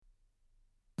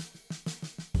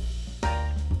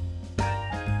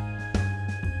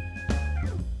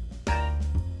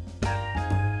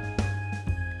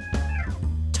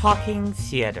Talking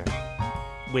Theatre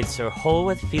with Sir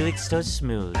Holworth Felixstowe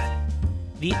Smooth,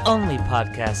 the only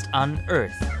podcast on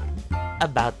Earth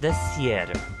about the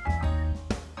theatre.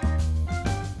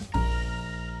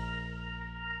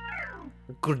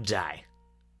 Good day.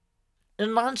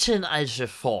 In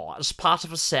 1984, as part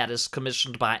of a series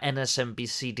commissioned by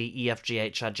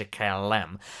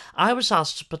NSMBCDEFGHIJKLM, I was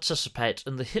asked to participate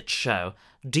in the hit show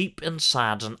Deep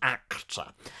Inside an Actor,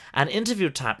 an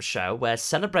interview-type show where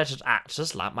celebrated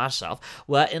actors like myself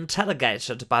were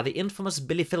interrogated by the infamous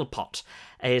Billy Philpott,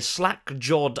 a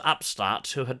slack-jawed upstart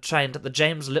who had trained at the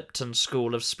James Lipton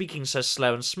School of speaking so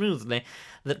slow and smoothly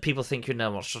that people think you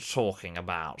know what you're talking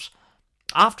about.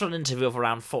 After an interview of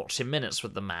around 40 minutes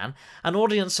with the man, an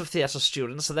audience of theatre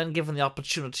students are then given the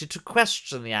opportunity to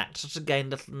question the actor to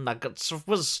gain little nuggets of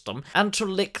wisdom, and to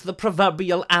lick the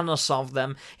proverbial anus of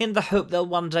them, in the hope they'll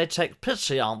one day take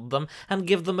pity on them and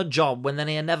give them a job when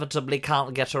they inevitably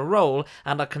can't get a role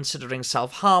and are considering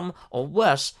self-harm, or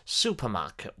worse,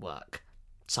 supermarket work.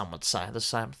 Some would say the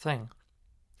same thing.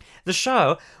 The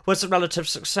show was a relative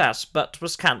success, but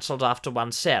was cancelled after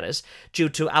one series, due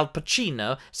to Al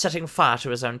Pacino setting fire to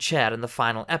his own chair in the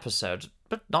final episode,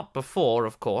 but not before,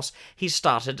 of course, he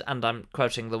started, and I'm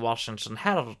quoting the Washington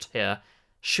Herald here,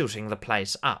 shooting the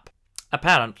place up.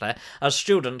 Apparently, a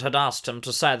student had asked him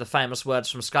to say the famous words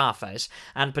from Scarface,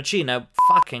 and Pacino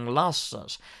fucking lost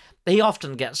it. He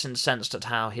often gets incensed at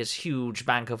how his huge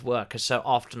bank of work is so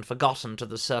often forgotten, to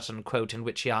the certain quote in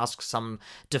which he asks some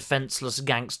defenceless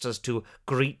gangsters to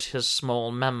greet his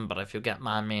small member, if you get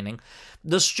my meaning.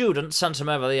 The student sent him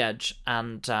over the edge,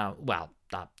 and, I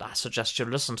suggest you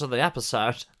listen to the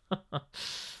episode.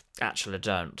 Actually,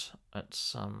 don't.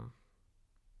 It's,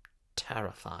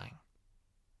 terrifying.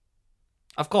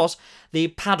 Of course, the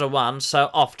Padawan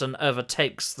so often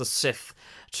overtakes the Sith,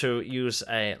 to use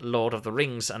a Lord of the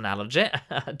Rings analogy.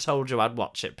 I told you I'd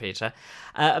watch it, Peter.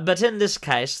 But in this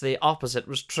case, the opposite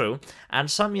was true, and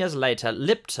some years later,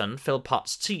 Lipton,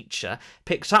 Philpott's teacher,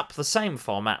 picked up the same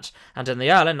format, and in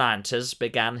the early 90s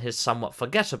began his somewhat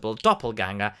forgettable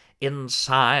doppelganger,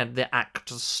 Inside the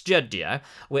Actor's Studio,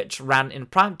 which ran in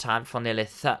prime time for nearly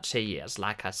 30 years,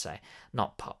 like I say,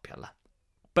 not popular.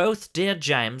 Both dear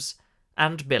James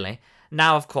and Billy,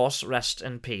 now of course rest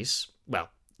in peace, well,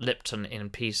 Lipton in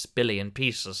peace, Billy in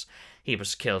pieces. He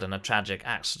was killed in a tragic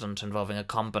accident involving a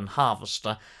combine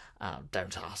harvester.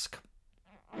 Don't ask.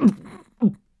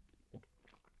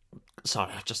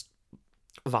 Sorry, I just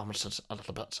vomited a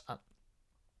little bit.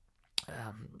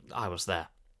 I was there.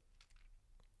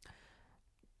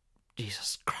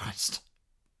 Jesus Christ.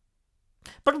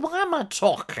 But why am I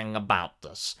talking about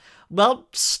this? Well,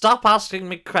 stop asking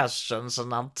me questions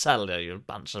and I'll tell you, you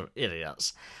bunch of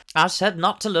idiots. I said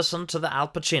not to listen to the Al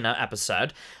Pacino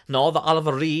episode, nor the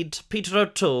Oliver Reed, Peter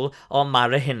O'Toole, or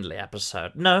Myra Hindley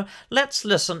episode. No, let's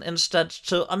listen instead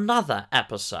to another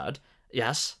episode.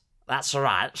 Yes, that's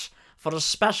right. For a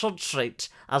special treat,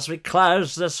 as we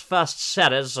close this first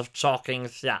series of Talking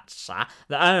Theatre,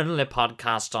 the only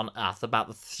podcast on Earth about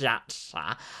the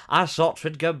theatre, I thought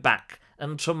we'd go back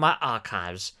into my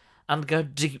archives and go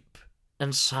deep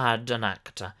inside an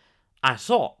actor. I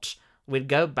thought we'd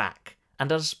go back,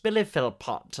 and as Billy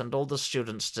Philpott and all the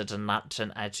students did in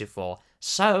 1984,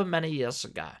 so many years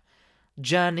ago,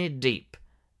 journey deep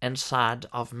inside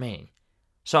of me.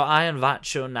 So I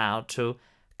invite you now to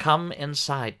come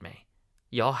inside me,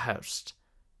 your host,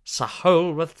 Sir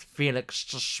Holworth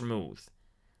Felixstowe Smooth,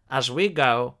 as we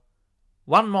go,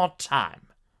 one more time,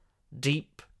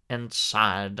 deep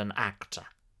inside an actor.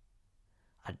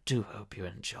 I do hope you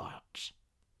enjoy it.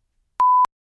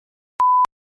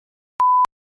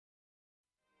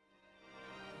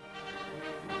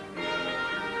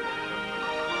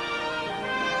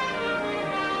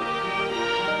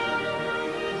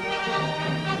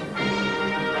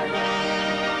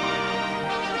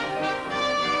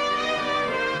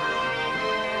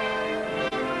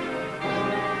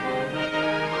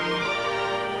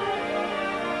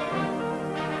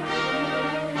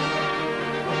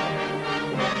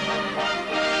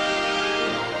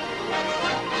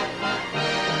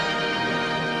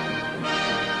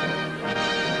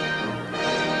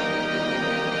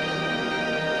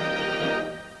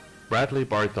 Bradley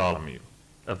Bartholomew,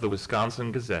 of the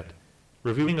Wisconsin Gazette,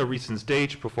 reviewing a recent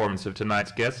stage performance of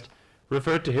tonight's guest,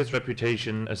 referred to his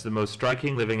reputation as the most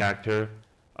striking living actor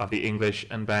of the English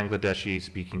and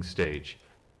Bangladeshi-speaking stage.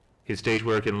 His stage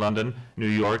work in London, New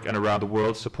York, and around the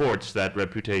world supports that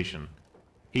reputation.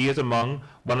 He is among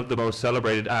one of the most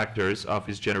celebrated actors of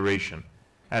his generation,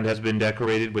 and has been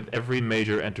decorated with every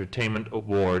major entertainment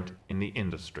award in the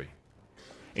industry,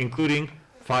 including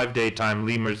 5 Daytime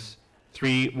Lemurs,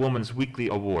 3 Women's Weekly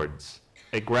Awards,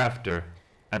 a grafter,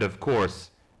 and of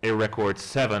course, a record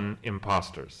 7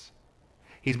 imposters.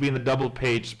 He's been the double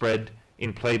page spread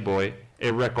in Playboy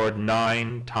a record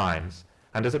 9 times,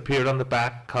 and has appeared on the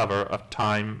back cover of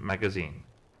Time magazine.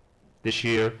 This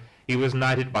year, he was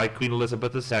knighted by Queen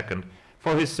Elizabeth II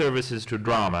for his services to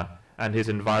drama and his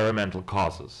environmental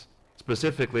causes,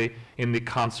 specifically in the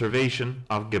conservation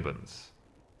of gibbons.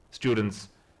 Students,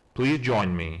 please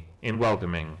join me in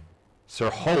welcoming Sir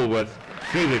Holworth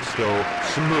Felixstowe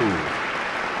Smoove.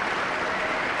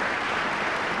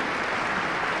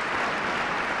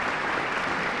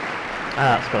 Oh,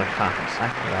 that's very kind.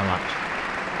 Thank you very much.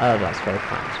 Oh, that's very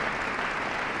kind.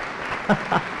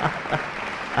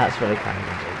 That's very kind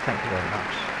indeed. Thank you very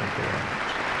much. Thank you very much.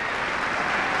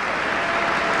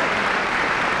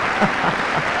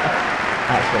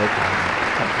 That's very kind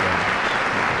indeed. Thank you very much.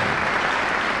 Thank you very much.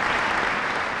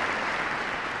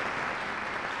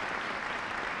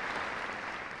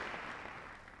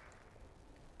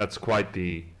 That's quite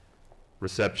the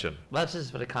reception. Well, it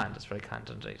is very kind. It's very kind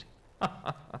indeed.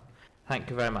 Thank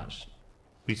you very much.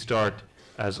 We start,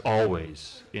 as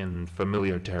always, in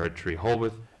familiar territory.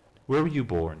 Holworth, where were you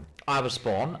born? I was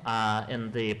born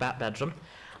in the back bedroom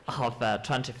of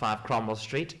 25 Cromwell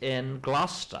Street in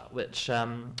Gloucester, which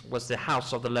was the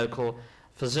house of the local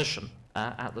physician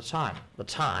at the time. The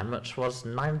time, which was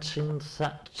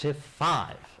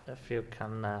 1935, if you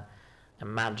can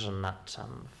imagine that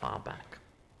far back.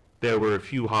 There were a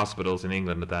few hospitals in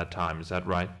England at that time, is that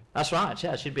right? That's right,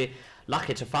 yes. You'd be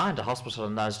lucky to find a hospital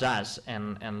in those days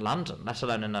in London, let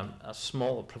alone in a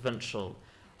small provincial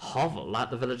hovel like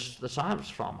the village that I was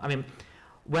from. I mean,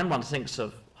 when one thinks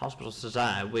of hospitals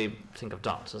today, we think of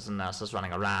doctors and nurses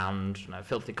running around,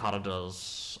 filthy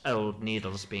corridors, old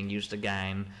needles being used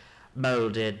again,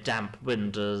 moulded, damp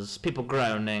windows, people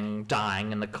groaning,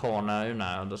 dying in the corner,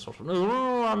 the sort of,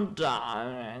 oh, I'm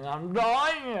dying,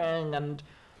 and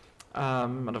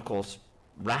of course,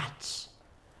 rats.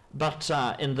 But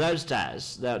in those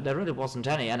days, there really wasn't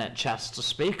any NHS to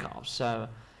speak of, so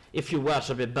if you were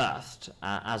to be birthed,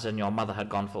 as in your mother had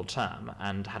gone full term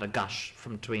and had a gush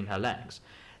from between her legs,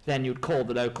 then you'd call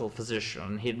the local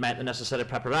physician, he'd make the necessary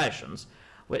preparations,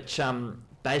 which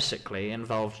basically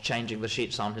involved changing the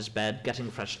sheets on his bed, getting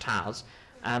fresh towels,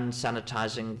 and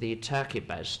sanitizing the turkey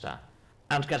baster,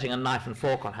 and getting a knife and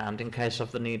fork on hand in case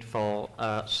of the need for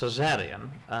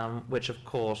caesarean, which of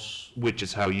course... Which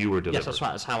is how you were delivered. Yes, that's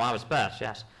right, that's how I was birthed,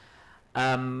 yes.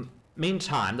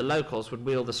 Meantime, the locals would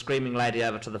wheel the screaming lady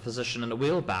over to the physician in a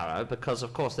wheelbarrow because,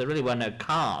 of course, there really were no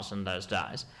cars in those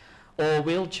days, or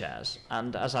wheelchairs,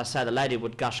 and as I say, the lady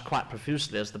would gush quite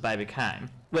profusely as the baby came,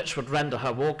 which would render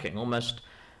her walking almost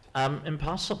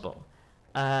impossible.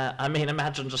 I mean,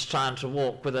 imagine just trying to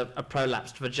walk with a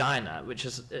prolapsed vagina, which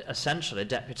is essentially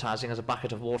deputizing as a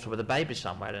bucket of water with a baby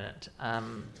somewhere in it.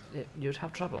 You'd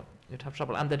have trouble. You'd have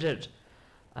trouble, and they did.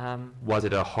 Was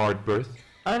it a hard birth?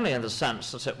 Only in the sense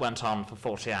that it went on for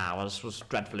 40 hours, was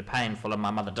dreadfully painful, and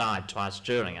my mother died twice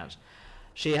during it.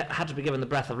 She had to be given the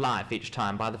breath of life each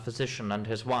time by the physician and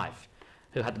his wife,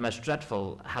 who had the most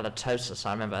dreadful halitosis.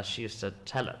 I remember she used to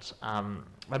tell it.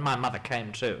 When my mother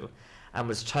came to and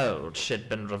was told she'd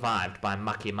been revived by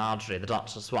Mucky Margery, the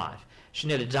doctor's wife, she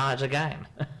nearly died again.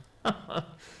 I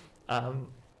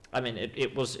mean,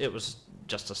 it was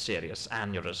just a serious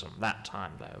aneurysm that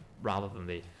time, though, rather than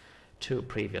the 2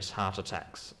 previous heart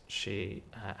attacks she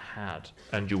had.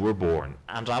 And you were born?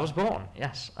 And I was born,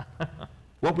 yes.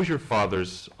 What was your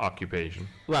father's occupation?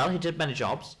 Well, he did many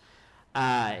jobs.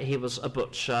 He was a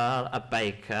butcher, a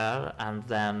baker, and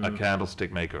then... A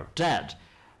candlestick maker? Dead.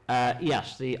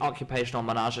 Yes, the occupational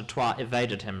menage a trois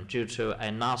evaded him due to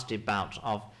a nasty bout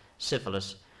of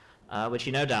syphilis, which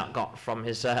he no doubt got from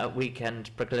his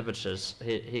weekend proclivities.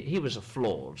 He was a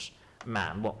flawed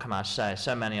man, what can I say?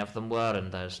 So many of them were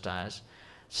in those days.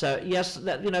 So, yes,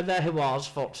 there he was,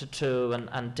 42,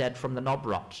 and dead from the knob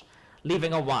rot,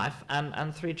 leaving a wife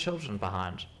and 3 children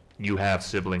behind. You have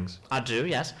siblings? I do,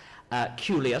 yes.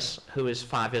 Culius, who is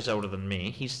 5 years older than me,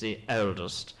 he's the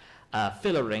oldest.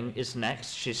 Philaring is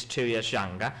next, she's 2 years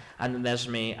younger, and then there's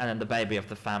me, and then the baby of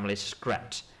the family,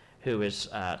 Scret, who is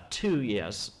 2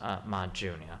 years my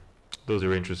junior. Those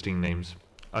are interesting names.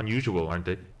 Unusual, aren't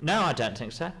they? No, I don't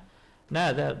think so.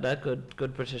 No, they're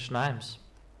good British names.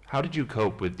 How did you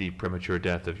cope with the premature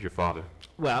death of your father?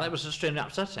 Well, it was extremely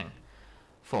upsetting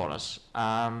for us,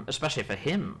 especially for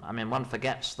him. I mean, one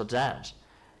forgets the dead.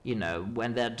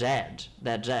 When they're dead,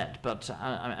 they're dead. But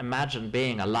imagine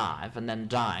being alive and then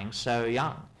dying so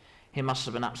young. He must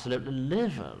have been absolutely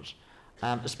livid,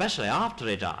 especially after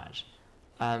he died.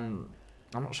 I'm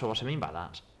not sure what I mean by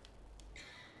that.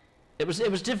 It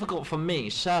was difficult for me,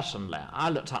 certainly. I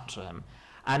looked up to him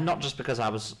And not just because I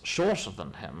was shorter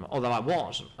than him, although I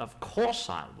was. Of course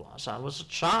I was. I was a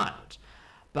child.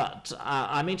 But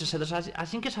I mean to say that I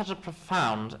think it had a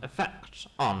profound effect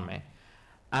on me.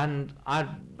 And I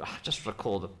just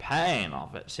recall the pain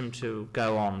of it seemed to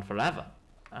go on forever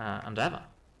and ever.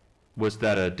 Was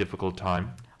that a difficult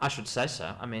time? I should say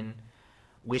so. I mean,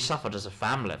 we suffered as a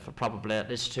family for probably at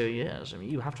least 2 years. I mean,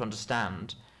 you have to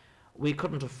understand, we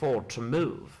couldn't afford to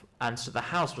move, and so the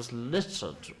house was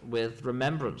littered with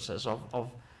remembrances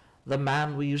of the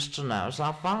man we used to know as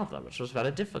our father, which was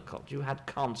very difficult. You had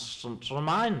constant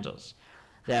reminders.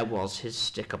 There was his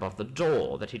stick above the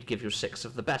door that he'd give you 6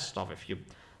 of the best of if you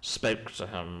spoke to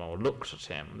him or looked at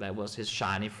him. There was his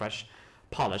shiny, fresh,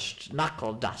 polished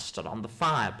knuckle duster on the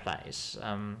fireplace.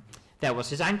 There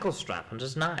was his ankle strap and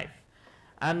his knife.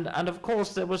 And of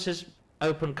course there was his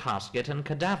open casket and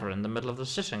cadaver in the middle of the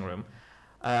sitting room,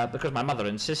 because my mother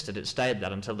insisted it stayed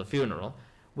there until the funeral,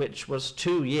 which was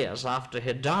 2 years after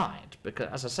he died, because,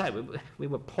 as I say, we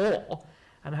were poor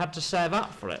and had to save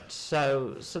up for it.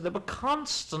 So there were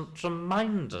constant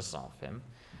reminders of him,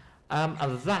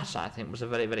 and that, I think, was a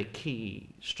very, very key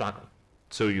struggle.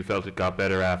 So you felt it got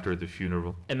better after the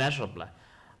funeral? Immeasurably.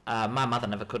 My mother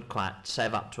never could quite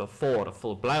save up to afford a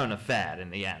full-blown affair in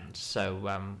the end,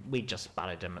 so we just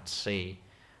buried him at sea.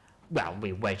 Well,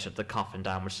 we weighted the coffin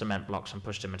down with cement blocks and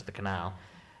pushed him into the canal.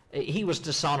 He was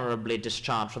dishonourably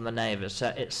discharged from the Navy, so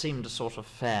it seemed a sort of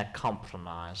fair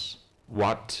compromise.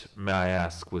 What, may I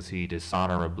ask, was he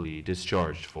dishonourably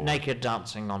discharged for? Naked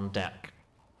dancing on deck.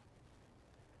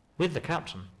 With the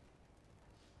captain.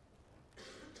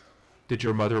 Did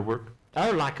your mother work?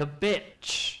 Oh, like a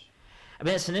bitch. I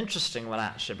mean, it's an interesting one,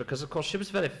 actually, because, of course, she was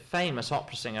a very famous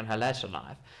opera singer in her later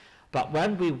life. But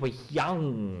when we were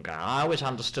younger, I always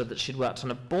understood that she'd worked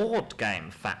in a board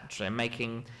game factory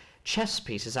making chess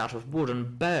pieces out of wood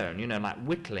and bone, you know, like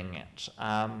whittling it.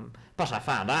 But I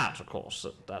found out, of course,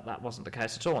 that wasn't the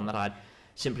case at all, and that I'd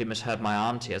simply misheard my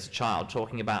auntie as a child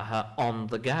talking about her on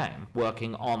the game,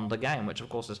 working on the game, which, of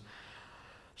course, is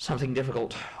something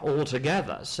difficult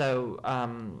altogether. So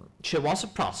she was a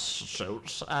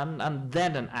prostitute and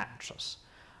then an actress.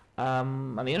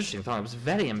 And the interesting thing, it was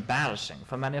very embarrassing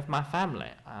for many of my family.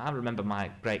 I remember my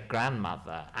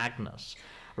great-grandmother, Agnes,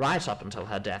 right up until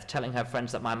her death, telling her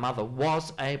friends that my mother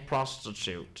was a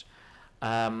prostitute,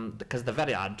 because the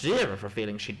very idea of her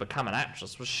feeling she'd become an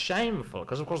actress was shameful,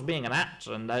 because, of course, being an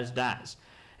actor in those days,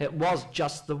 it was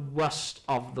just the worst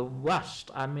of the worst.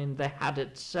 I mean, they had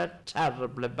it so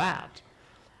terribly bad.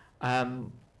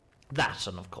 That,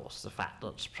 and, of course, the fact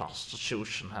that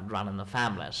prostitution had run in the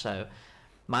family, so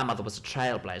my mother was a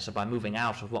trailblazer by moving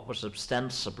out of what was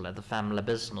ostensibly the family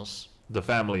business. The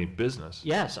family business?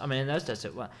 Yes, I mean, in those days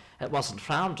it wasn't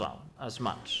frowned on as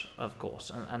much, of course.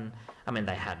 And I mean,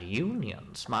 they had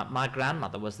unions. My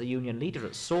grandmother was the union leader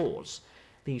at SAWS,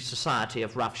 the Society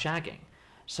of Rough Shagging.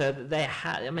 So they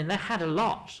had a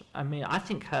lot. I mean, I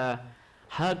think her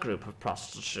group of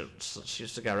prostitutes that she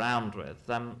used to go around with,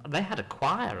 they had a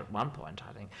choir at one point,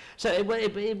 I think. So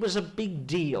it was a big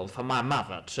deal for my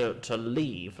mother to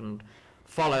leave and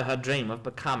follow her dream of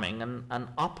becoming an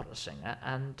opera singer,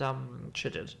 and she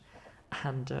did.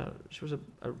 And she was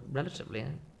a relatively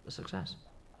a success.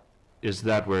 Is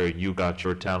that where you got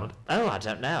your talent? Oh, I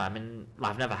don't know. I mean,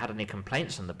 I've never had any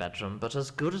complaints in the bedroom, but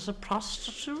as good as a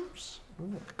prostitute?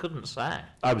 Ooh, I couldn't say.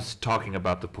 I was talking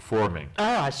about the performing.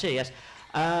 Oh, I see, yes.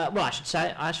 Well, I should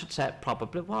say it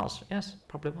probably was. Yes,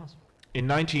 probably was. In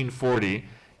 1940,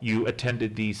 you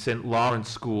attended the St. Lawrence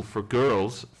School for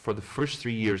Girls for the first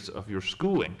 3 years of your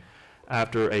schooling,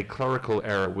 after a clerical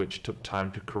error which took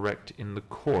time to correct in the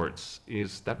courts.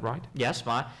 Is that right? Yes,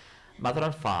 my mother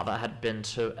and father had been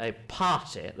to a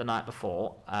party the night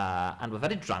before, and were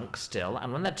very drunk still,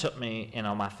 and when they took me in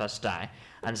on my first day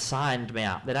and signed me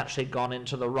up, they'd actually gone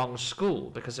into the wrong school,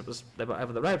 because they were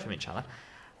over the road from each other,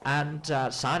 and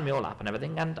signed me all up and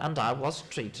everything, and I was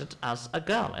treated as a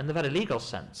girl in the very legal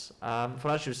sense. For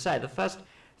as you say, the first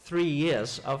 3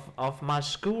 years of my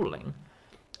schooling,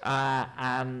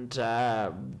 and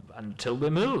until we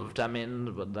moved, I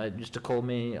mean, they used to call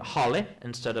me Holly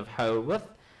instead of Holworth,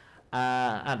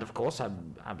 and of course I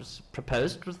was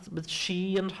proposed with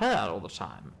she and her all the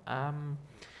time,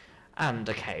 and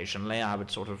occasionally I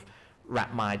would sort of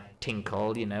wrap my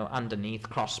tinkle, underneath,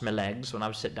 cross my legs when I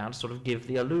would sit down to sort of give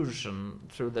the illusion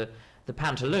through the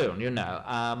pantaloon,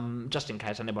 just in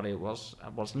case anybody was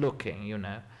looking,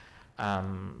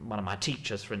 one of my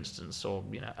teachers, for instance, or,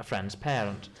 a friend's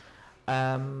parent,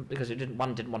 because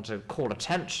one didn't want to call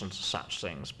attention to such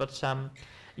things. But,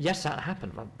 yes, that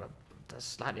happened. A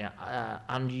slightly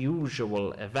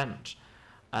unusual event.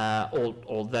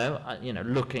 Although,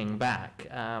 looking back,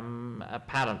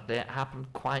 apparently it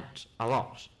happened quite a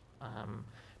lot,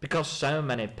 because so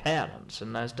many parents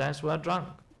in those days were drunk.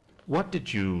 What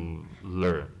did you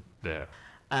learn there?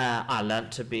 I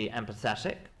learnt to be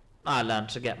empathetic. I learnt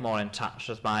to get more in touch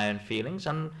with my own feelings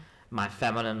and my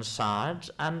feminine side,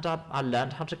 and I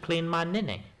learnt how to clean my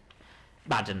ninny.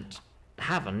 I didn't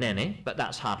have a ninny, but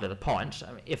that's hardly the point.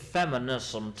 I mean, if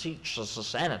feminism teaches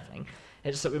us anything,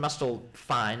 it's that we must all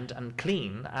find and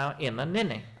clean our inner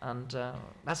ninny, and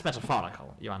that's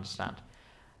metaphorical, you understand.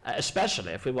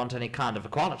 Especially if we want any kind of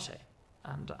equality,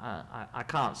 and I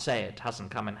can't say it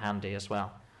hasn't come in handy as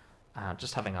well.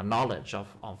 Just having a knowledge of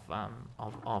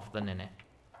the ninny.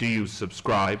 Do you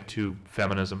subscribe to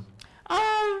feminism?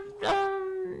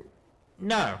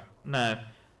 No,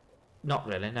 not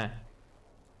really, no.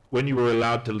 When you were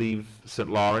allowed to leave St.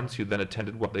 Lawrence, you then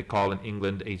attended what they call in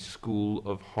England a school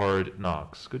of hard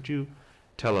knocks. Could you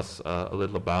tell us a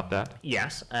little about that?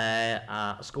 Yes,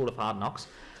 a school of hard knocks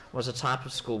was a type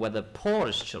of school where the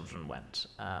poorest children went,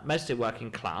 mostly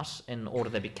working class, in order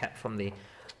they be kept from the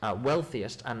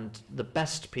wealthiest and the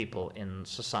best people in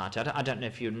society. I don't know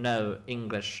if you know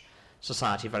English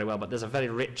society very well, but there's a very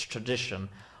rich tradition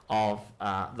of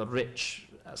the rich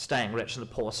staying rich and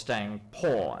the poor staying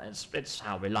poor. It's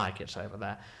how we like it over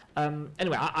there.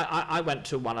 Anyway, I went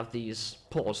to one of these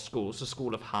poor schools, the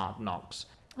School of Hard Knocks.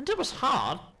 And it was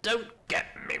hard, don't get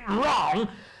me wrong.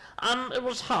 It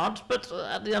was hard, but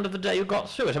at the end of the day you got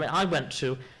through it. I mean, I went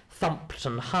to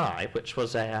Thumpton High, which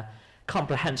was a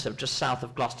comprehensive just south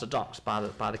of Gloucester Docks by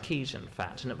the quays, in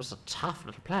fact, and it was a tough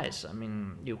little place. I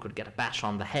mean, you could get a bash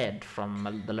on the head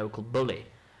from the local bully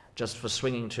just for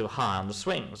swinging too high on the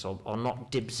swings or not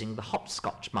dibsing the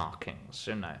hopscotch markings,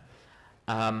 you know.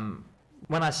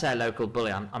 When I say local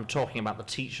bully, I'm talking about the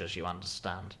teachers, you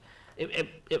understand.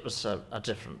 It was a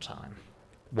different time.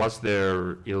 Was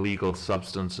there illegal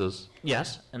substances?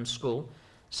 Yes, in school,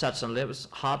 certainly. It was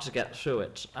hard to get through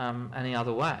it any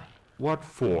other way. What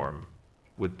form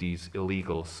would these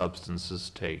illegal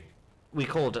substances take? We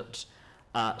called it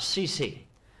CC,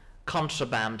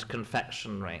 contraband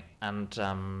confectionery,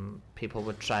 and people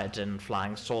would trade in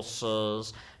flying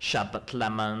saucers, sherbet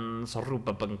lemons,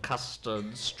 rhubarb and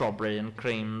custards, strawberry and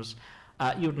creams,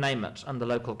 you'd name it, and the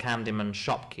local Candyman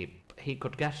shopkeep, he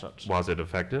could get it. Was it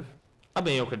effective? I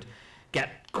mean, you could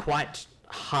get quite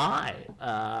high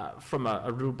from a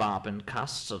rhubarb and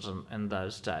custard in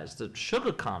those days. The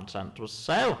sugar content was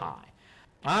so high.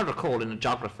 I recall in a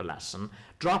geography lesson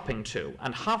dropping to,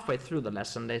 and halfway through the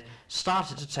lesson they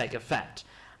started to take effect.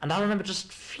 And I remember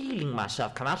just feeling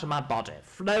myself come out of my body,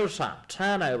 float up,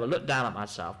 turn over, look down at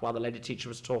myself while the lady teacher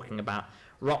was talking about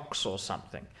rocks or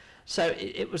something. So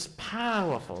it was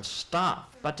powerful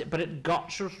stuff, but it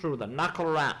got you through the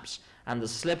knuckle raps and the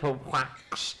slipper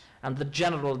whacks and the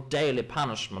general daily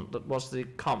punishment that was the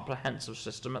comprehensive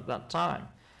system at that time.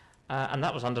 And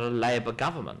that was under a Labour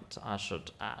government, I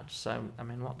should add. So, I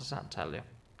mean, what does that tell you?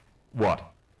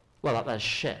 What? Well, that there's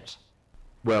shit.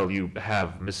 Well, you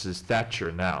have Mrs.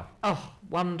 Thatcher now. Oh,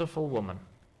 wonderful woman.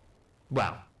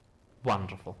 Well,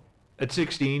 wonderful. At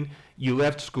 16, you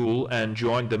left school and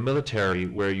joined the military,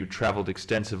 where you traveled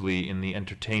extensively in the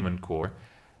entertainment corps.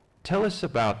 Tell us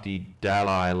about the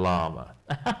Dalai Lama.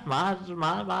 My.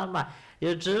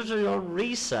 You do your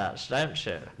research, don't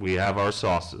you? We have our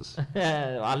sauces.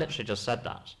 I literally just said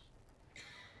that.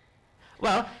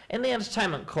 Well, in the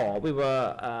entertainment corps, we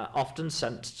were often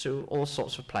sent to all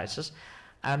sorts of places,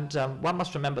 and one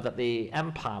must remember that the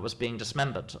empire was being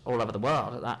dismembered all over the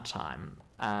world at that time.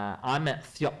 I met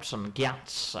Thopson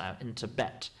Gyatso in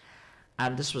Tibet,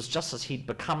 and this was just as he'd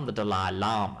become the Dalai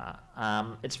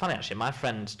Lama. It's funny, actually, my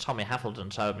friend Tommy Haffleton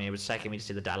told me he was taking me to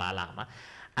see the Dalai Lama,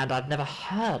 and I'd never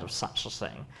heard of such a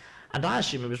thing. And I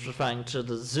assumed he was referring to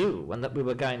the zoo and that we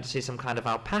were going to see some kind of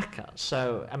alpaca.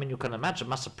 So, I mean, you can imagine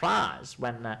my surprise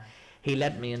when he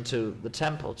led me into the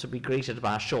temple to be greeted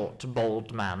by a short,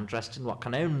 bald man dressed in what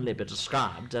can only be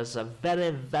described as a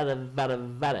very, very, very,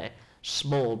 very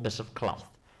small bit of cloth.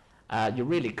 You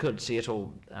really could see it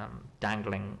all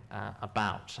dangling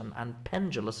about, and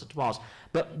pendulous it was.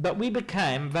 But we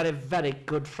became very, very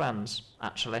good friends,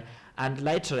 actually. And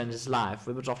later in his life,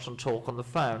 we would often talk on the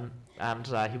phone, and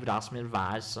he would ask me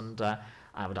advice, and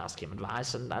I would ask him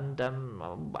advice, and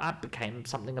I became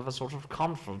something of a sort of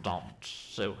confidant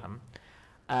to him.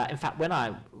 In fact, when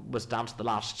I was down to the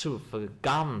last two for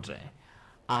Gandhi,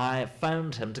 I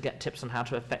phoned him to get tips on how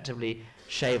to effectively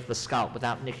shave the scalp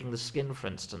without nicking the skin, for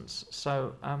instance.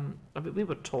 So we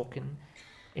were talking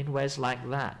in ways like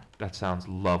that. That sounds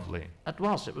lovely. It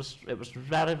was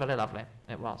very, very lovely.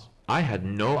 It was. I had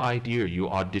no idea you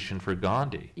auditioned for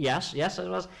Gandhi. Yes, it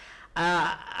was.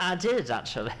 I did,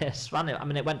 actually. It's funny. I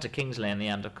mean, it went to Kingsley in the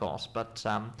end, of course, but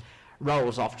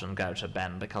roles often go to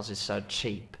Ben because he's so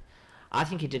cheap. I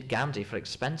think he did Gandhi for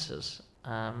expenses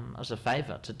as a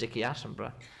favour to Dickie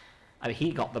Attenborough. I mean,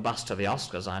 he got the bus to the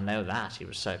Oscars, I know that. He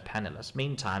was so penniless.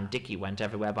 Meantime, Dickie went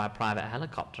everywhere by private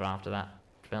helicopter after that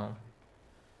film.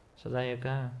 So there you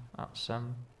go. That's,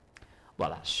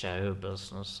 that's show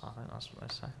business. I think that's what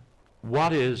they say.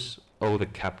 What is "Oh, the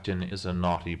Captain is a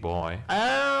Naughty Boy"?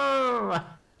 Oh!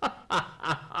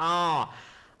 Oh,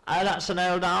 that's an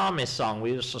old army song.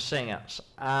 We used to sing it.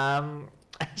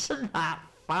 Isn't that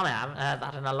funny? I haven't heard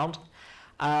that in a long time.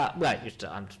 I'm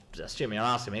assuming you're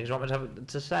asking me because you want me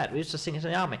to say it. We used to sing it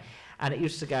in the army. And it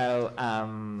used to go,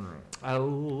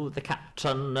 oh, the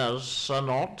captain is a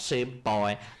naughty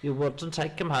boy. You wouldn't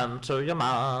take him home to your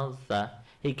mother.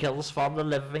 He kills for the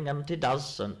living and he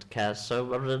doesn't care,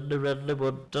 so I really, really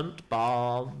wouldn't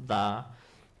bother.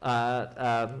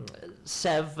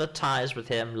 Sever ties with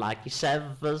him like he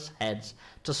severs heads.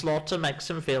 To slaughter makes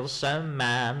him feel so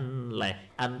manly,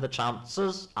 and the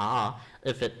chances are,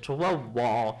 if it were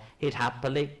war, he'd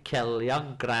happily kill your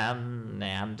granny.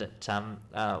 And it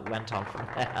went on from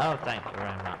there. Oh, thank you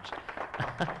very much.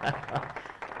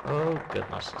 Oh,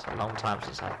 goodness, it's a long time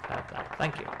since I've heard that.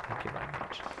 Thank you very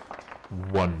much.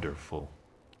 Wonderful.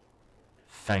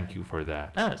 Thank you for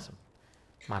that. Oh, it's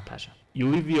my pleasure. You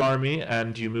leave the army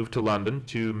and you move to London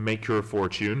to make your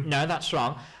fortune. No, that's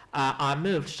wrong. I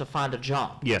moved to find a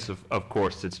job. Yes, of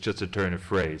course, it's just a turn of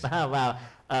phrase.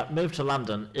 Move to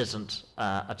London isn't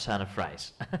a turn of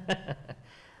phrase.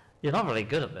 You're not very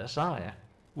good at this, are you?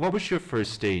 What was your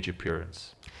first stage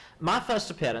appearance? My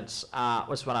first appearance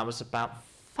was when I was about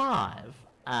 5.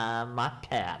 My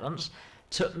parents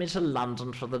took me to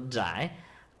London for the day,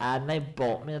 and they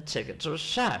bought me a ticket to a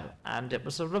show, and it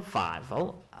was a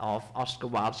revival of Oscar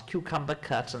Wilde's Cucumber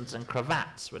Curtains and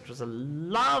Cravats, which was a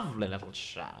lovely little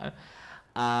show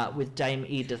with Dame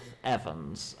Edith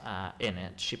Evans in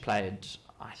it.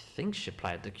 I think she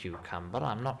played the cucumber,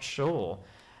 I'm not sure.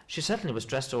 She certainly was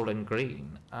dressed all in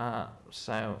green, I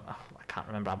can't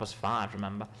remember, I was 5,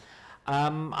 remember.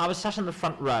 I was sat in the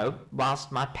front row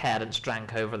whilst my parents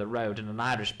drank over the road in an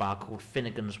Irish bar called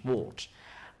Finnegan's Wort.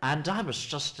 And I was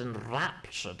just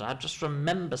enraptured. I just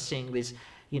remember seeing these,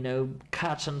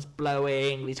 curtains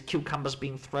blowing, these cucumbers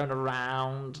being thrown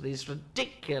around, these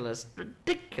ridiculous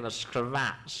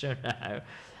cravats,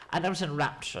 And I was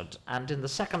enraptured. And in the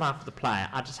second half of the play,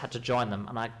 I just had to join them.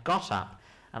 And I got up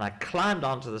and I climbed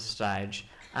onto the stage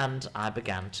and I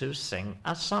began to sing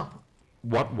a song.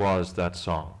 What was that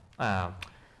song? Oh,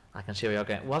 I can see where you're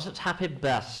going. Was it Happy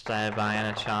Birthday by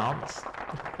any chance?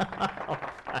 Oh,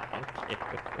 thank you.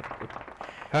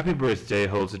 Happy Birthday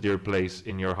holds a dear place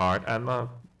in your heart and the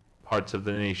hearts of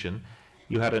the nation.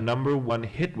 You had a #1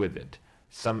 hit with it,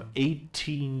 some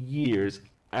 18 years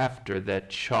after that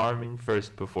charming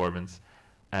first performance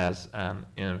as an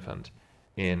infant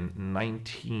in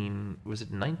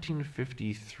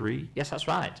 1953? Yes, that's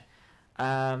right.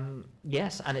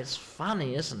 Yes, and it's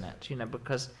funny, isn't it?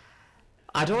 Because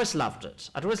I'd always loved it.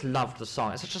 I'd always loved the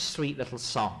song. It's such a sweet little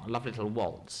song, a lovely little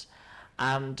waltz.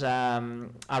 And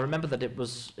I remember that it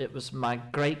was my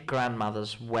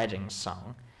great-grandmother's wedding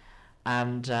song,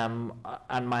 and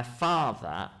my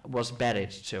father was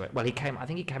buried to it. Well, I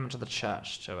think he came into the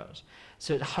church to it.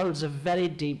 So it holds a very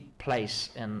deep place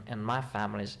in my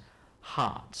family's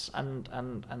hearts, and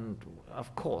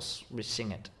of course we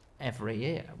sing it every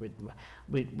year.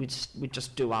 We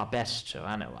just do our best to,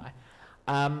 anyway.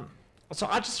 So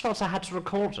I just felt I had to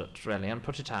record it, really, and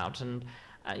put it out, and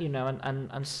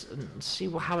see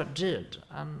how it did,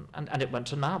 and it went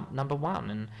to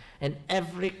 #1 in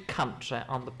every country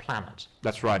on the planet.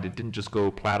 That's right. It didn't just go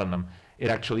platinum. It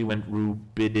actually went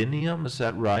rubidium. Is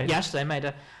that right? Yes, they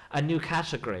made a new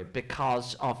category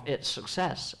because of its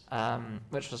success,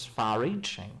 which was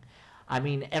far-reaching. I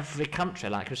mean, every country,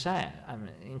 like you say,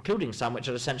 including some which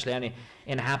are essentially only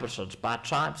inhabited by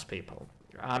tribespeople.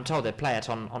 I'm told they play it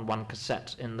on one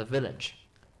cassette in the village.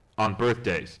 On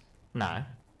birthdays? No.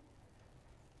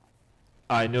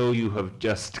 I know you have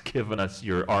just given us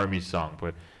your army song,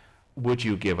 but would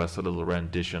you give us a little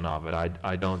rendition of it?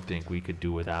 I don't think we could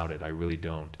do without it. I really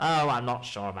don't. Oh, I'm not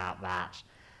sure about that.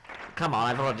 Come on,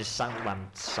 I've already sung one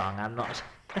song. I'm not...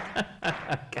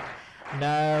 Okay.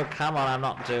 No, come on, I'm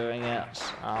not doing it.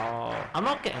 Oh, I'm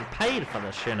not getting paid for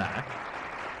this, Okay,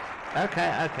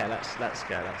 let's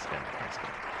go.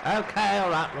 Okay, all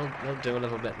right, we'll do a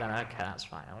little bit then. Okay, that's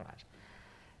fine, all right.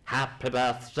 Happy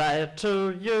birthday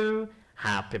to you.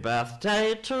 Happy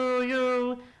birthday to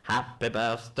you. Happy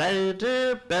birthday,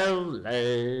 dear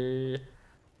Billy.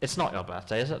 It's not your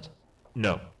birthday, is it?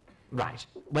 No. Right.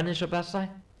 When is your birthday?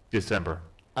 December.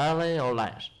 Early or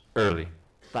late? Early.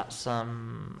 That's,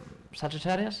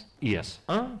 Sagittarius? Yes.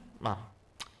 Oh, well.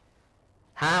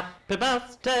 Happy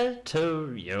birthday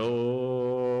to you.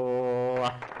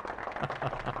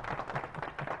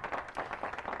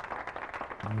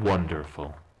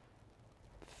 Wonderful.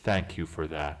 Thank you for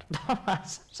that.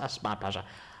 That's my pleasure.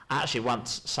 I actually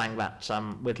once sang that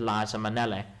with Liza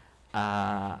Minnelli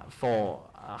for,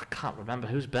 I can't remember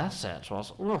whose birthday it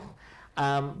was.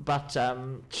 But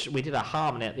we did a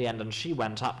harmony at the end and she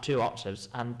went up 2 octaves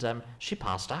and she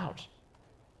passed out.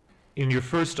 In your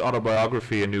first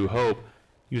autobiography, A New Hope,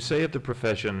 you say of the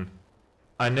profession,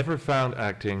 "I never found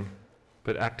acting,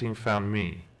 but acting found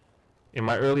me. In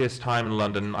my earliest time in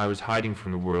London, I was hiding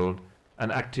from the world,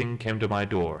 and acting came to my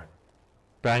door.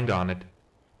 Banged on it,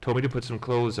 told me to put some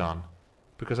clothes on,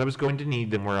 because I was going to need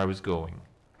them where I was going.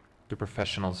 The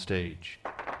professional stage."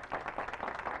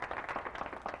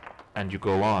 And you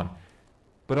go on.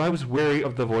 "But I was wary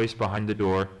of the voice behind the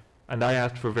door, and I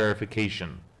asked for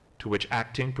verification, to which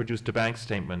acting produced a bank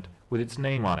statement with its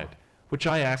name on it, which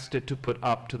I asked it to put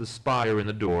up to the spire in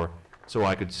the door so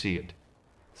I could see it.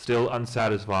 Still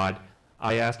unsatisfied,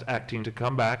 I asked acting to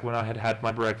come back when I had had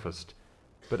my breakfast,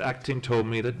 but acting told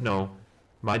me that no,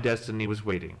 my destiny was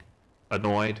waiting.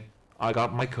 Annoyed, I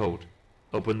got my coat,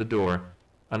 opened the door,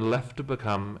 and left to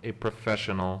become a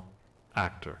professional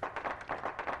actor."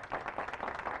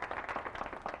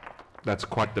 That's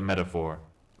quite the metaphor.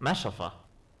 Metaphor.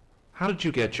 How did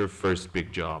you get your first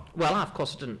big job? Well, I, of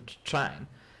course, didn't train.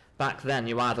 Back then,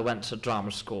 you either went to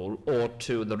drama school or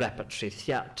to the repertory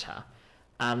theatre.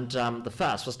 And the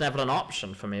first was never an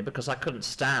option for me because I couldn't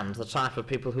stand the type of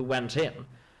people who went in,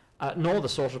 nor the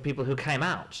sort of people who came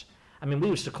out. I mean, we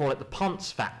used to call it the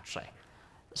Ponce Factory.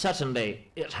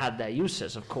 Certainly, it had their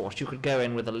uses, of course. You could go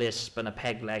in with a lisp and a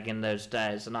peg leg in those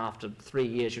days, and after 3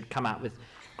 years you'd come out with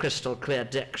crystal clear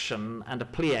diction and a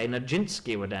plie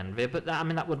Nijinsky would envy, but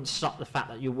that wouldn't stop the fact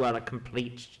that you were a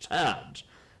complete turd.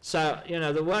 So,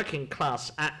 the working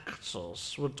class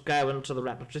actors would go into the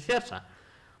repertory theatre,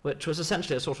 which was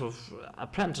essentially a sort of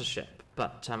apprenticeship,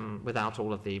 but without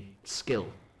all of the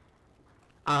skill.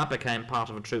 I became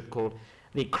part of a troupe called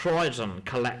the Croydon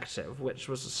Collective, which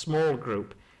was a small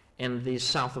group in the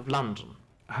south of London.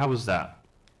 How was that?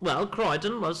 Well,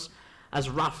 Croydon was as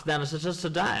rough then as it is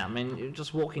today. I mean, you're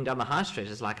just walking down the high street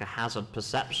is like a hazard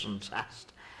perception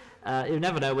test. You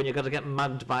never know when you're going to get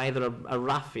mugged by either a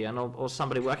ruffian or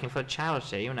somebody working for a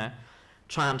charity,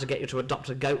 trying to get you to adopt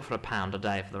a goat for £1 a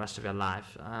day for the rest of your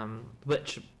life,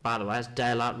 which, by the way, is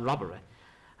daylight robbery.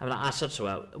 I mean, I said to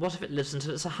her, what if it lives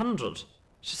until it's 100?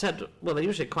 She said, well, they're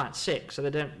usually quite sick, so they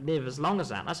don't live as long as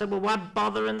that. And I said, well, why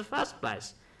bother in the first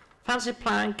place? Fancy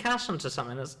ploughing cash into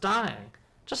something that's dying.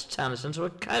 Just turn it into a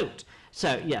coat.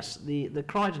 So, yes, the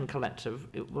Croydon Collective,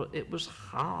 it was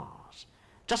hard.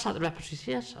 Just like the Repertory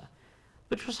Theatre,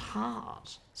 which was hard.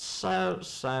 So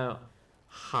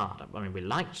hard. I mean, we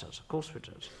liked it, of course we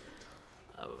did.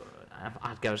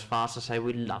 I'd go as far as to say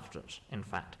we loved it, in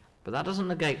fact. But that doesn't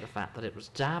negate the fact that it was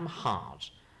damn hard,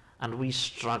 and we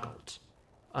struggled.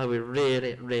 Oh, we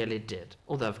really, really did.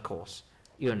 Although, of course,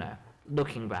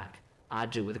 looking back, I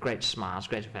do with great smiles,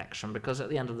 great affection, because at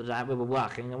the end of the day we were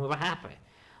working and we were happy.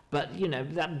 But,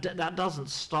 that doesn't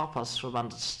stop us from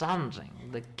understanding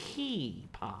the key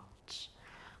part,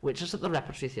 which is that the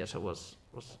Repertory Theatre was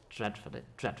dreadfully,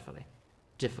 dreadfully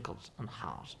difficult and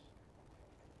hard.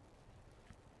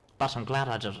 But I'm glad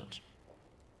I did it,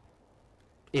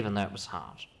 even though it was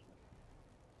hard.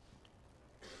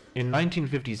 In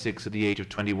 1956, at the age of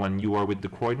 21, you are with the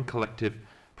Croydon Collective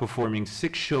performing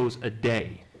 6 shows a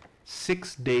day,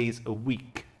 6 days a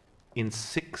week, in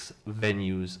 6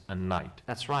 venues a night.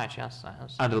 That's right, yes, that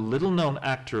is. And a little-known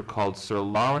actor called Sir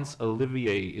Laurence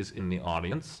Olivier is in the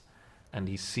audience, and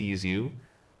he sees you.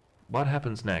 What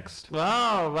happens next?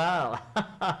 Oh, well.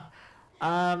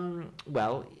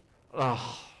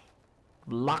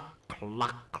 Luck.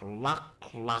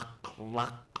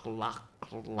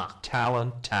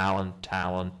 Talent.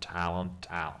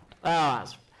 Oh,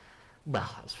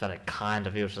 that's very kind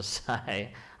of you to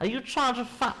say. Are you trying to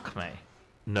fuck me?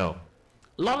 No.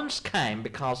 Lawrence came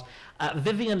because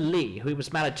Vivian Lee, who he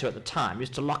was married to at the time,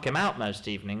 used to lock him out most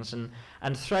evenings and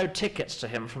throw tickets to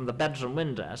him from the bedroom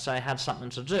window so he had something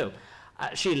to do.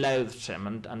 She loathed him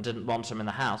and didn't want him in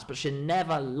the house, but she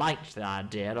never liked the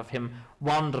idea of him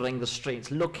wandering the streets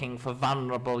looking for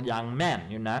vulnerable young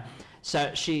men,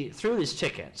 So she threw these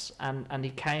tickets, and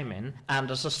he came in, and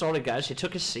as the story goes, he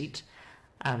took his seat,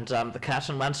 And the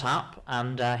curtain went up,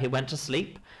 and he went to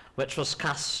sleep, which was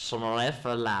customary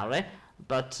for Larry.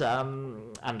 But,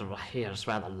 and here's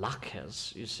where the luck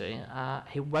is, you see.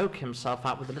 He woke himself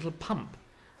up with a little pump,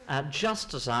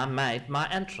 just as I made my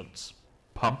entrance.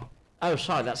 Pump? Oh,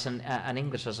 sorry, that's an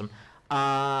Englishism.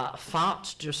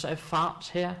 Fart, do you say fart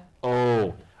here?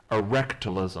 Oh, a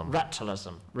rectalism.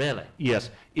 Rectalism, really? Yes,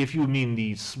 if you mean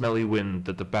the smelly wind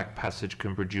that the back passage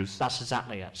can produce. That's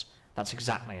exactly it. That's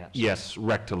exactly it. Yes,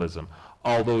 rectalism.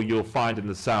 Although you'll find in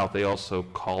the South they also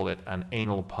call it an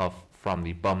anal puff from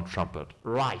the bum trumpet.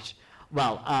 Right.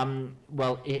 Well,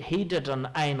 he did an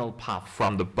anal puff.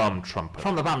 From the bum trumpet.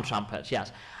 From the bum trumpet,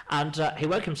 yes. And he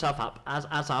woke himself up as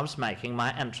I was making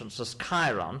my entrance as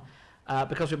Chiron,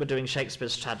 because we were doing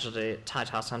Shakespeare's tragedy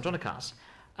Titus Andronicus,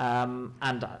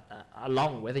 and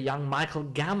along with a young Michael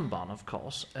Gambon, of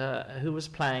course, who was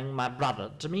playing my brother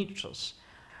Demetrius.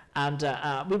 And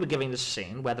we were giving this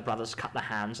scene where the brothers cut the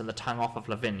hands and the tongue off of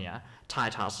Lavinia,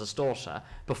 Titus's daughter,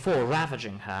 before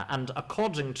ravaging her. And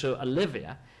according to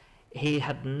Olivia, he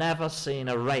had never seen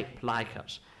a rape like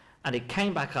it. And he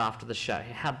came back after the show,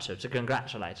 he had to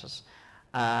congratulate us,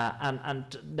 and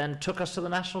then took us to the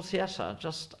National Theatre,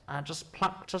 just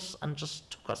plucked us and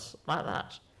just took us like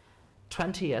that,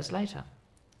 20 years later.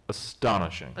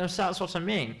 Astonishing. So that's what I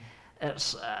mean.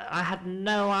 I had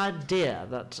no idea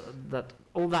that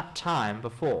all that time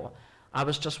before, I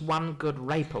was just one good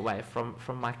rape away from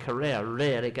my career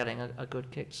really getting a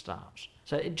good kickstart.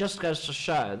 So it just goes to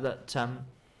show that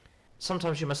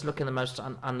sometimes you must look in the most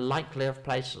unlikely of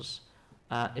places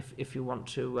if you want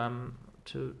to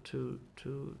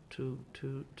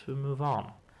move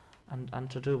on and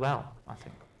to do well, I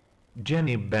think.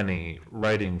 Jenny Benny,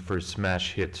 writing for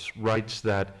Smash Hits, writes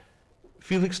that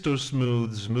Felix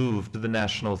Smooth's move to the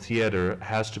National Theatre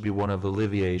has to be one of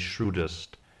Olivier's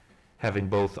shrewdest. Having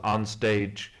both on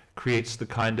stage creates the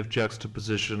kind of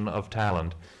juxtaposition of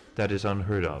talent that is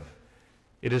unheard of.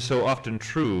 It is so often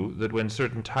true that when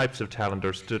certain types of talent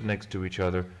are stood next to each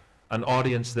other, an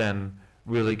audience then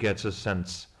really gets a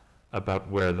sense about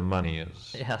where the money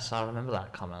is. Yes, I remember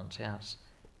that comment, yes.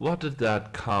 What did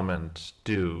that comment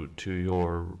do to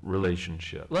your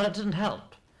relationship? Well, it didn't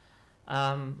help.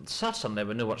 Certainly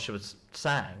we knew what she was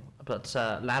saying, but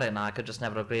Larry and I could just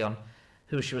never agree on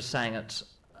who she was saying it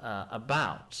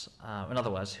about. In other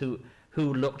words, who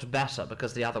looked better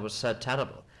because the other was so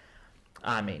terrible.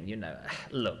 I mean, you know,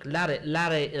 look,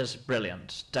 Larry is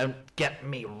brilliant, don't get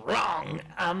me wrong,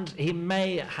 and he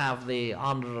may have the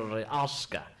honorary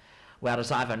Oscar,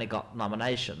 whereas I've only got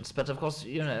nominations. But of course,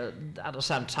 you know, at the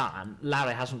same time,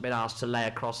 Larry hasn't been asked to lay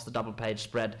across the double-page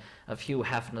spread of Hugh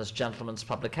Hefner's Gentleman's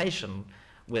Publication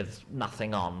with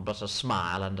nothing on but a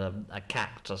smile and a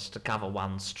cactus to cover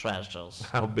one's treasures.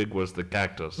 How big was the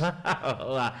cactus?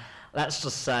 Let's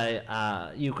just say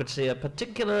you could see a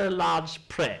particularly large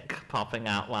prick popping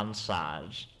out one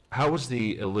side. How was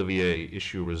the Olivier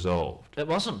issue resolved? It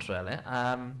wasn't really.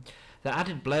 The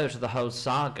added blow to the whole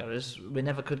saga is we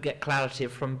never could get clarity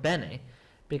from Benny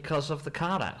because of the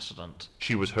car accident.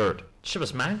 She was hurt. She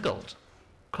was mangled.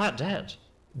 Quite dead.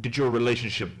 Did your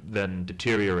relationship then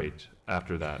deteriorate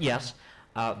after that? Yes.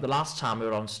 The last time we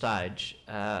were on stage,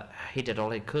 he did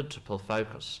all he could to pull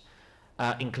focus,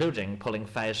 including pulling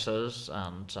faces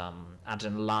and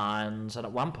adding lines, and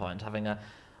at one point having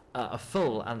a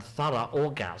full and thorough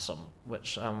orgasm,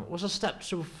 which was a step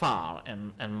too far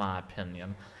in my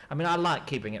opinion. I mean, I like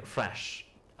keeping it fresh,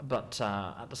 but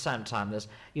at the same time,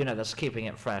 there's keeping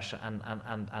it fresh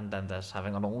and then there's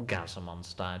having an orgasm on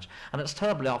stage. And it's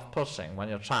terribly off-putting when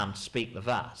you're trying to speak the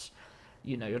verse.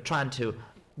 You know, you're trying to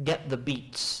get the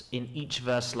beats in each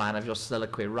verse line of your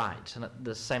soliloquy right, and at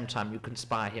the same time you can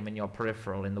spy him in your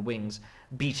peripheral in the wings,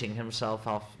 beating himself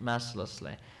off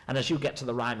mercilessly. And as you get to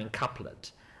the rhyming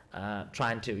couplet,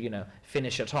 trying to, you know,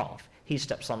 finish it off, he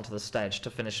steps onto the stage to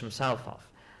finish himself off.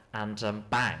 And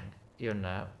bang, you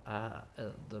know,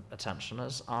 the attention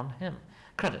is on him.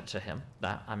 Credit to him.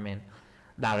 I mean,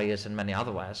 Larry is in many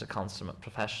other ways a consummate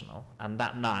professional. And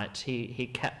that night he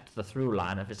kept the through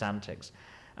line of his antics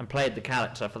and played the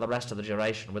character for the rest of the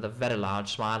duration with a very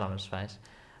large smile on his face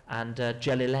and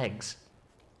jelly legs,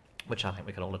 which I think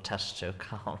we can all attest to,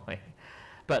 can't we?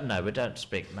 But no, we don't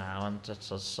speak now, and it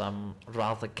has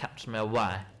rather kept me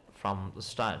away from the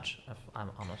stage, if I'm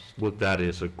honest. Well, that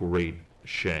is a great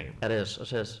shame. It is.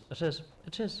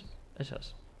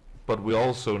 But we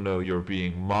also know you're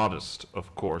being modest,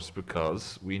 of course,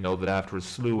 because we know that after a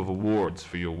slew of awards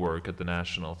for your work at the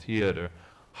National Theatre,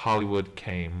 Hollywood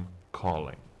came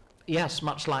calling. Yes,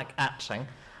 much like acting,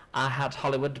 I had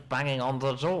Hollywood banging on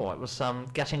the door. It was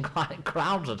getting quite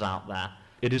crowded out there.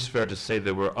 It is fair to say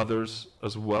there were others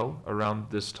as well around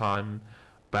this time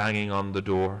banging on the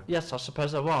door. Yes, I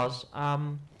suppose there was.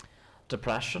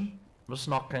 Depression was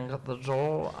knocking at the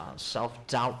door,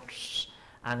 self-doubt,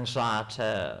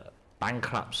 anxiety,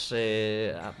 bankruptcy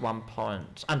at one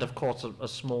point, and of course a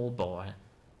small boy,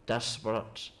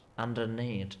 desperate and in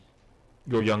need.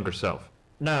 Your younger self.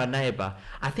 No, a neighbour.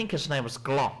 I think his name was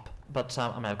Glop, but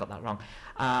I may have got that wrong.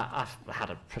 I've had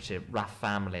a pretty rough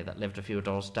family that lived a few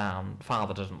doors down.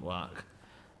 Father didn't work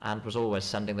and was always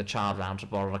sending the child round to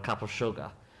borrow a cup of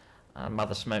sugar.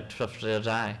 Mother smoked 50 a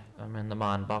day. I mean, the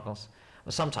mind boggles.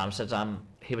 Sometimes said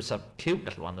he was a cute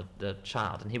little one, the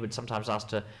child, and he would sometimes ask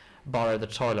to borrow the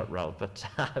toilet roll, but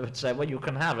I would say, well, you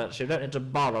can have it, so you don't need to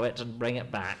borrow it and bring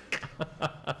it back.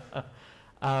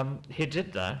 He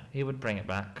did, though. He would bring it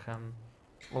back,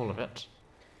 all of it,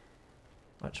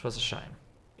 which was a shame.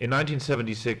 In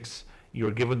 1976, you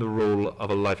were given the role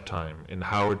of a lifetime in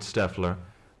Howard Steffler,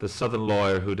 the Southern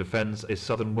lawyer who defends a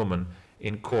Southern woman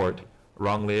in court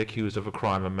wrongly accused of a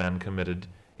crime a man committed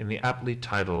in the aptly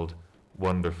titled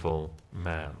Wonderful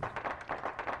Man.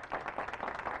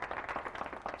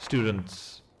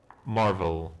 Students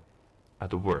marvel at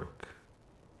the work.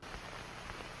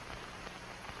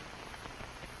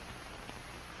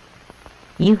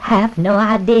 You have no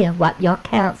idea what your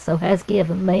counsel has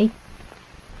given me.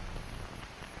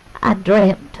 I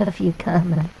dreamt of you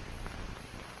coming.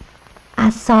 I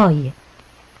saw you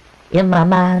in my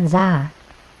mind's eye.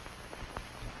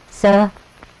 Sir,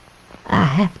 I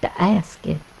have to ask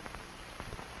you,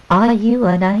 are you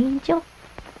an angel?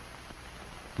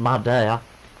 My dear,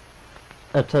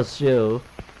 it is you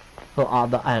who are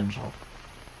the angel.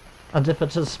 And if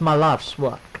it is my life's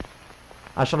work,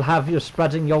 I shall have you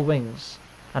spreading your wings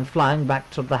and flying back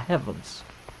to the heavens,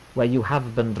 where you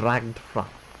have been dragged from.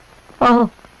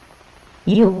 Oh,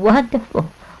 you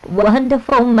wonderful,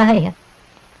 wonderful man.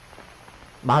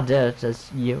 My dear, it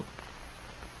is you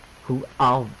who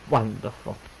are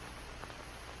wonderful.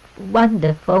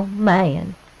 Wonderful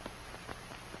man.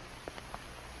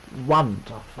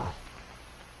 Wonderful.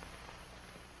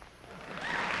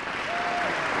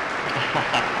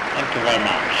 Thank you very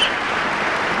much.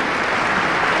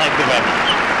 Thank you very much.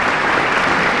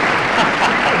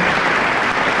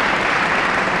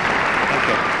 Thank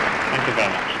you. Thank you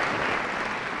very much.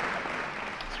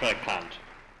 It's very kind.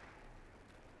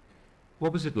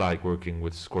 What was it like working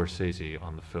with Scorsese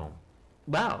on the film?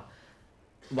 Well,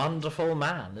 Wonderful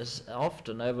Man is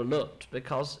often overlooked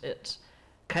because it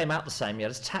came out the same year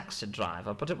as Taxi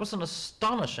Driver, but it was an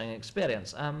astonishing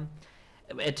experience.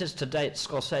 It is to date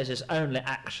Scorsese's only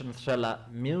action thriller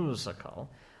musical,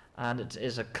 and it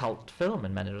is a cult film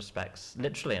in many respects.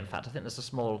 Literally, in fact, I think there's a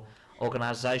small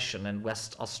organisation in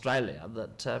West Australia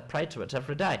that pray to it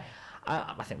every day.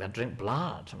 I think they drink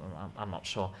blood. I'm not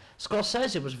sure.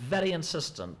 Scorsese was very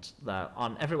insistent, though,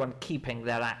 on everyone keeping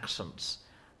their accents.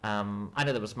 I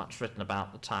know there was much written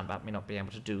about the time about me not being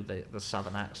able to do the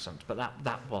southern accent, but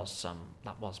that was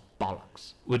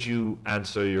bollocks. Would you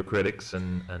answer your critics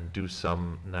and do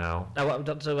some now? What,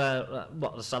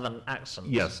 the southern accent?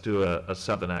 Yes, do a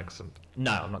southern accent.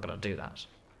 No, I'm not going to do that.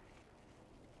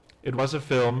 It was a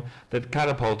film that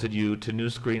catapulted you to new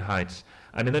screen heights,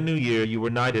 and in the new year you were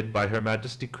knighted by Her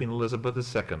Majesty Queen Elizabeth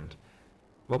II.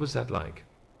 What was that like?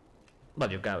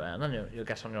 Well, you go in and you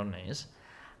get on your knees,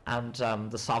 and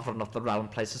the sovereign of the realm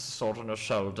places a sword on your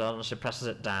shoulder, and she presses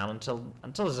it down until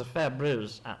there's a fair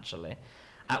bruise, actually,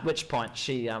 at which point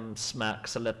she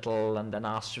smirks a little and then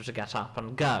asks you to get up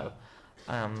and go,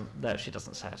 though she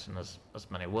doesn't say it in as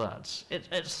many words.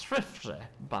 It's thrifty,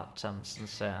 but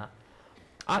sincere.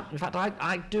 In fact,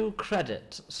 I do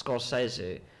credit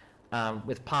Scorsese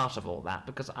with part of all that,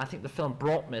 because I think the film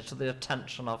brought me to the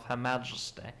attention of Her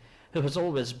Majesty, who has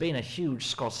always been a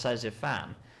huge Scorsese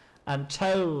fan, and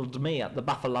told me at the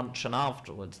buffer luncheon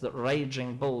afterwards that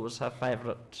Raging Bull was her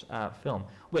favourite film,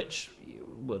 which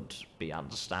would be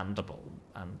understandable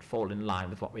and fall in line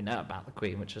with what we know about the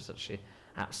Queen, which is that she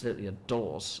absolutely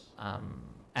adores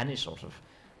any sort of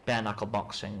bare-knuckle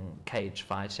boxing, cage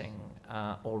fighting,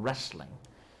 or wrestling.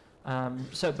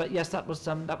 But yes, that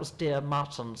was dear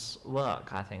Martin's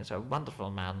work, I think. So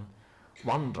wonderful man,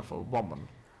 wonderful woman,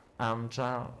 and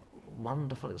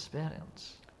wonderful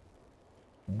experience.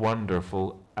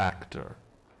 Wonderful actor.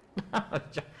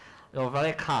 You're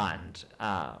very kind.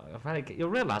 You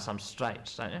realise I'm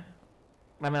straight, don't you?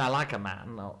 I mean, I like a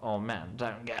man or men.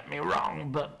 Don't get me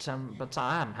wrong, but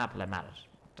I am happily married.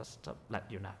 Just to let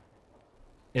you know.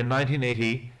 In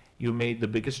 1980, you made the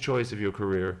biggest choice of your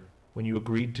career when you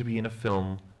agreed to be in a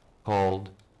film called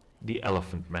The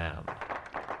Elephant Man.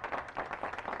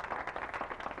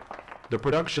 The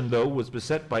production, though, was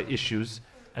beset by issues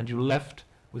and you left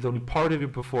with only part of your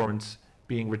performance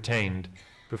being retained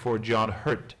before John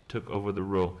Hurt took over the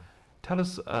role. Tell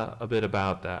us a bit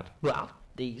about that. Well,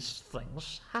 these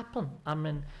things happen. I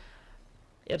mean,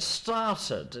 it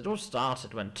all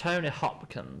started when Tony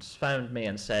Hopkins phoned me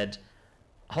and said,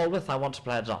 Holworth, I want to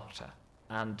play a doctor.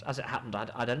 And as it happened,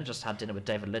 I'd only just had dinner with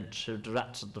David Lynch, who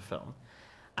directed the film.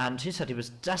 And he said he was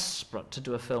desperate to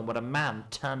do a film where a man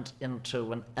turned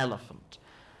into an elephant.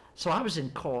 So I was,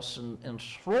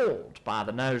 enthralled by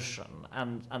the notion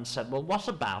and said, well, what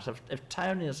about if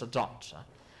Tony is a doctor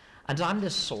and I'm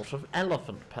this sort of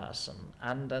elephant person,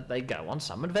 and they go on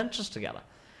some adventures together?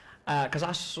 Because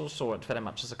I saw it very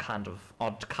much as a kind of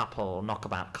odd couple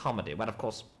knockabout comedy, where, of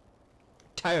course,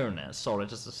 Tony saw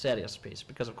it as a serious piece,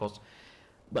 because, of course,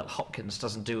 well, Hopkins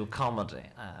doesn't do comedy.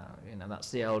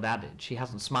 That's the old adage. He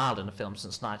hasn't smiled in a film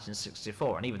since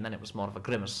 1964, and even then it was more of a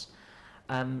grimace.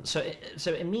 So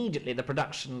immediately the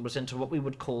production was into what we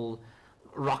would call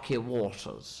rocky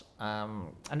waters,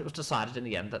 and it was decided in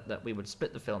the end that we would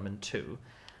split the film in two,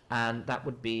 and that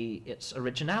would be its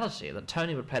originality, that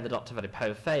Tony would play the Doctor very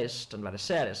po-faced and very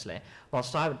seriously,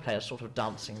 whilst I would play a sort of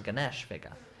dancing Ganesh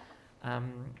figure.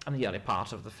 And the early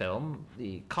part of the film,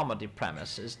 the comedy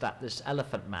premise is that this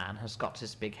elephant man has got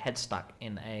his big head stuck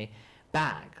in a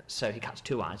bag, so he cuts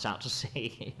two eyes out to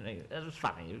see. It was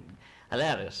funny,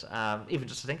 hilarious, even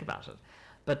just to think about it.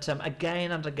 But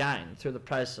again and again through the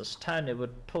process, Tony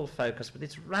would pull focus with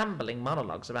these rambling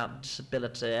monologues about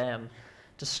disability and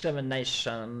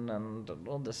discrimination and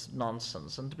all this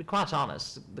nonsense. And to be quite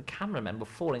honest, the cameramen were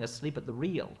falling asleep at the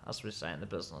reel, as we say in the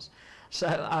business. So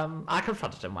I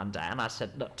confronted him one day and I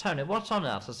said, look, Tony, what on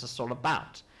earth is this all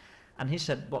about? And he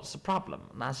said, what's the problem?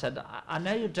 And I said, I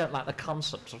know you don't like the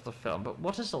concept of the film, but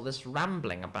what is all this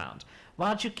rambling about?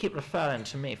 Why do you keep referring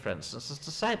to me, for instance, as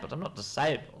disabled? I'm not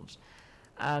disabled.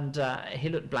 And he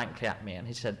looked blankly at me and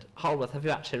he said, Holworth, have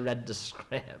you actually read the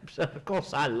script? And of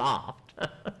course I laughed,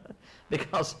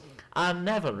 because I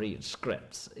never read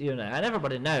scripts, and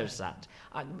everybody knows that.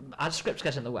 Scripts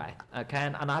get in the way,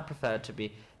 okay? And I prefer to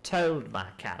be told my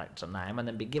character name and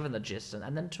then be given the gist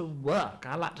and then to work.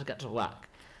 I like to get to work.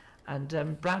 And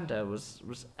Brando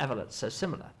was ever so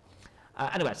similar.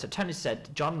 Anyway, so Tony said,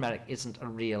 John Merrick isn't a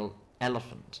real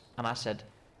elephant. And I said,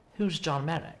 who's John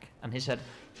Merrick? And he said,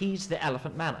 he's the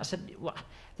Elephant Man. I said, well,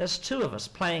 there's two of us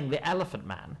playing the Elephant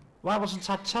Man. Why wasn't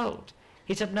I told?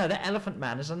 He said, no, the Elephant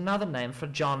Man is another name for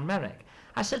John Merrick.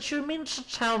 I said, you mean to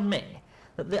tell me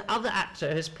that the other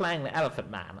actor who's playing the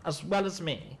Elephant Man, as well as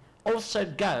me, also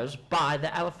goes by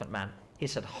the Elephant Man? He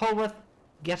said, Holworth,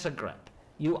 get a grip.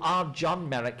 You are John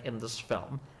Merrick in this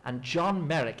film, and John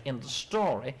Merrick in the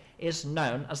story is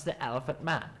known as the Elephant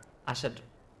Man. I said,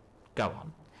 go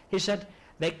on. He said,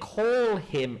 they call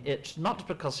him it not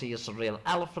because he is a real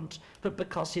elephant, but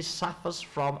because he suffers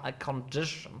from a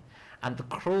condition, and the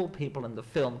cruel people in the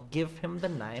film give him the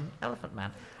name Elephant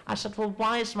Man. I said, well,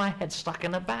 why is my head stuck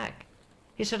in a bag?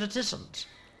 He said, it isn't.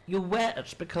 You wear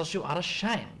it because you are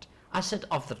ashamed. I said,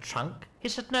 of the trunk? He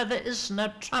said, no, there is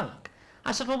no trunk.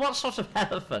 I said, well, what sort of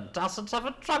elephant doesn't have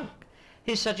a trunk?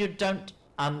 He said, you don't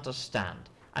understand.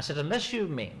 I said, unless you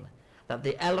mean that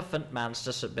the Elephant Man's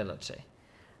disability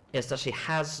is that he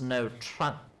has no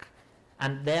trunk,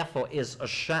 and therefore is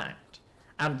ashamed,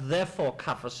 and therefore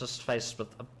covers his face with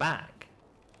a bag,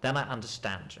 then I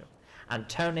understand you. And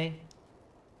Tony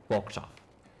walked off.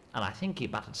 And I think he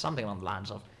muttered something along the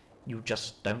lines of, you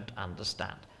just don't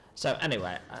understand. So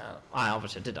anyway, I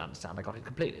obviously did understand. I got it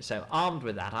completely. So armed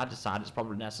with that, I decided it's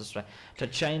probably necessary to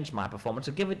change my performance,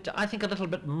 to give it, I think, a little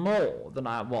bit more than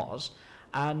I was.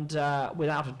 And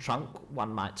without a trunk,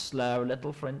 one might slow a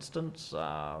little, for instance,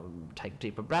 take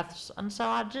deeper breaths. And so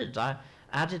I did. I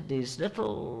added these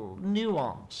little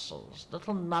nuances,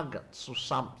 little nuggets or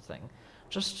something,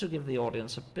 just to give the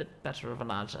audience a bit better of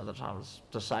an idea that I was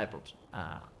a disabled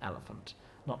elephant,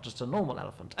 not just a normal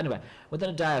elephant. Anyway,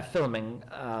 within a day of filming,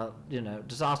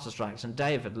 disaster strikes, and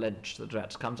David Lynch, the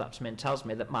director, comes up to me and tells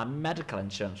me that my medical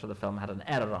insurance for the film had an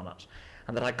error on it,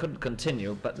 and that I couldn't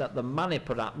continue, but that the money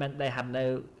put up meant they had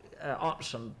no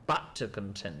option but to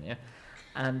continue,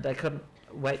 and they couldn't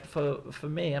wait for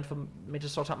me and for me to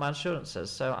sort out my insurances.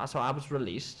 So I was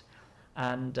released,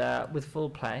 and with full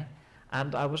play,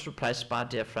 and I was replaced by a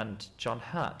dear friend, John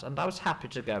Hurt, and I was happy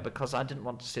to go because I didn't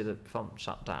want to see the film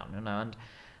shut down, and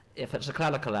if it's a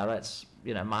clerical error, it's,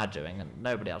 my doing and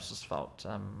nobody else's fault,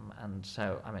 and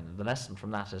so, the lesson from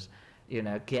that is,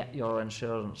 get your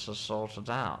insurances sorted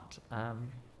out.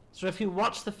 So if you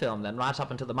watch the film then, right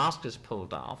up until the mask is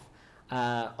pulled off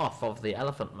of the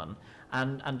Elephant Man,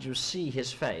 and you see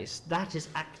his face, that is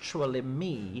actually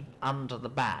me under the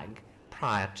bag,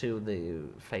 prior to the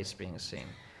face being seen.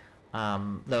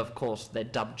 Though, of course, they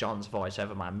dubbed John's voice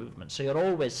over my movement, so you're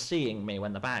always seeing me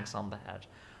when the bag's on the head.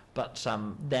 But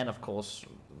then, of course,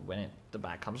 when the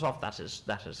bag comes off, that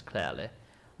is clearly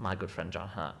my good friend John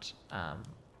Hurt,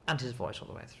 and his voice all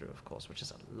the way through, of course, which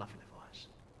is a lovely voice.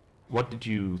 What did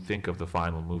you think of the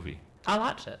final movie? I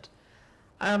liked it.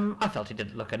 I felt he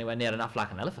didn't look anywhere near enough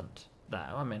like an elephant, though.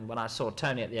 I mean, when I saw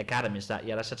Tony at the Academies that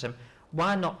year, I said to him,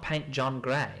 why not paint John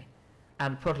Gray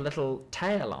and put a little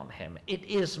tail on him? It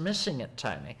is missing it,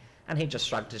 Tony. And he just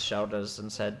shrugged his shoulders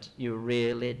and said, you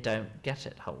really don't get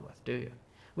it, Holworth, do you?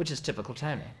 Which is typical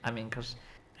Tony. I mean, because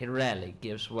he rarely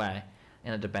gives way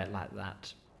in a debate like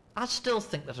that. I still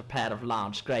think that a pair of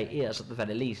large grey ears, at the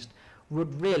very least,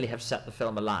 would really have set the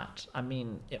film alight. I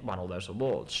mean, it won all those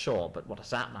awards, sure, but what does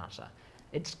that matter?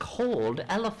 It's called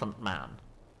Elephant Man.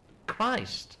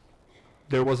 Christ.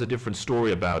 There was a different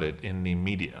story about it in the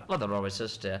media. Well, there always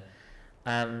is, dear.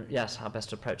 Yes, how best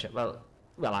to approach it? Well,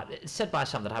 it's said by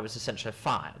some that I was essentially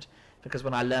fired, because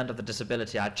when I learned of the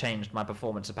disability, I changed my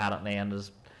performance apparently, and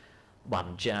as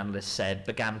one journalist said,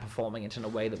 began performing it in a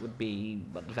way that would be,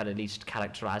 at the very least,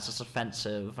 characterised as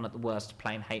offensive, and at the worst,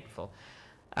 plain hateful.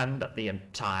 And the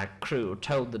entire crew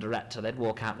told the director they'd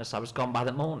walk out unless I was gone by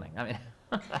the morning. I mean,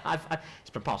 it's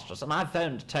preposterous. And I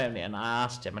phoned Tony and I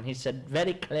asked him, and he said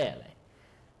very clearly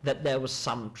that there was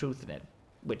some truth in it,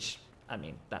 which, I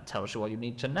mean, that tells you all you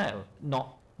need to know,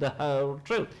 not the whole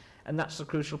truth. And that's the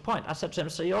crucial point. I said to him,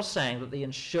 so you're saying that the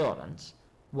insurance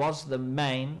was the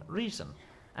main reason?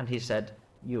 And he said,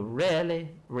 you really,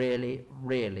 really,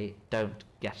 really don't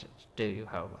get it, do you,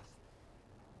 Holworth?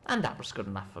 And that was good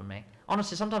enough for me.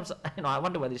 Honestly, sometimes, I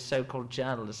wonder where these so-called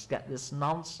journalists get this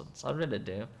nonsense. I really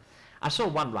do. I saw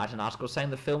one write an article saying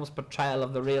the film's portrayal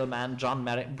of the real man, John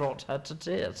Merrick, brought her to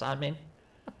tears. I mean,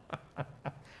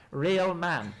 real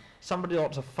man. Somebody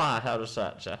ought to fire her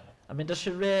researcher. I mean, does she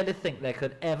really think there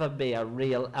could ever be a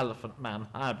real elephant man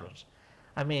hybrid?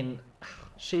 I mean,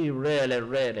 she really,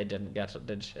 really didn't get it,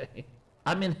 did she?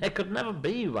 I mean, there could never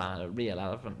be one, a real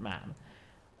elephant man.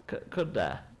 Could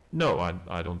there? No,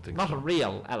 I don't think Not so. a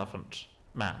real elephant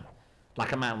man.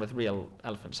 Like a man with real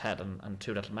elephant's head and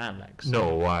two little man legs.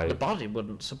 No, The body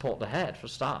wouldn't support the head, for a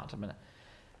start. I mean,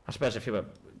 I suppose if you were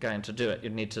going to do it,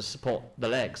 you'd need to support the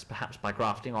legs, perhaps by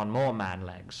grafting on more man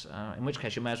legs, in which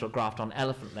case you may as well graft on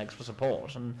elephant legs for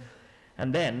support,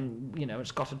 and then,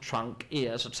 it's got a trunk,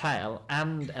 ears, a tail,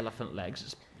 and elephant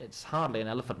legs. It's hardly an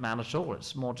elephant man at all.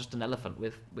 It's more just an elephant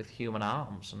with human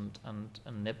arms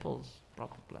and nipples,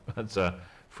 probably. That's a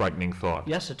frightening thought.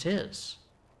 Yes, it is.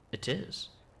 It is.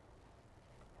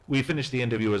 We finish the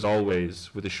interview, as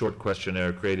always, with a short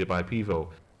questionnaire created by Pivo,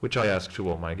 which I ask to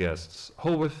all my guests.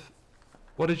 Holworth,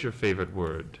 what is your favorite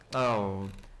word? Oh,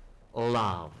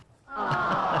 love.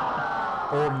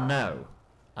 Or no.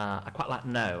 I quite like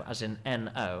no, as in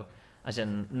N-O. As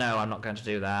in, no, I'm not going to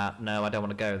do that. No, I don't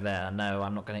want to go there. No,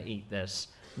 I'm not going to eat this.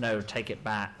 No, take it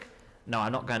back. No,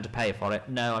 I'm not going to pay for it.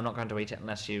 No, I'm not going to eat it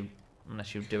unless you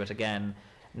do it again.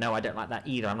 No, I don't like that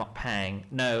either. I'm not paying.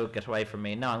 No, get away from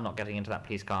me. No, I'm not getting into that,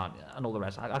 please can't. And all the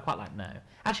rest. I quite like no.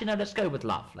 Actually, no, let's go with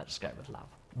love. Let's go with love.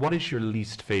 What is your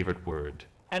least favorite word?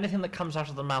 Anything that comes out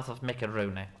of the mouth of Mickey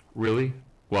Rooney. Really?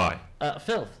 Why?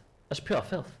 Filth. That's pure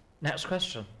filth. Next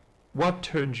question. What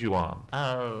turns you on?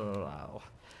 Oh,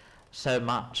 so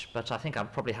much, but I think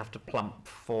I'd probably have to plump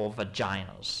for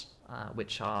vaginas,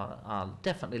 which are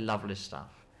definitely lovely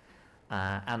stuff.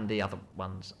 And the other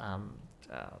ones,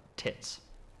 tits.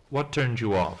 What turns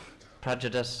you off?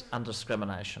 Prejudice and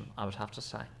discrimination, I would have to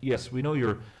say. Yes, we know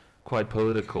you're quite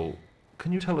political.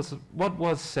 Can you tell us, what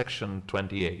was Section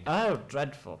 28? Oh,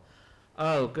 dreadful.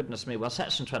 Oh, goodness me. Well,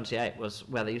 Section 28 was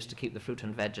where they used to keep the fruit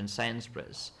and veg in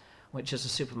Sainsbury's, which is a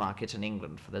supermarket in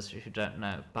England, for those of you who don't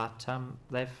know. But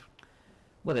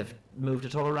they've moved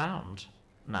it all around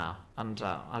now, and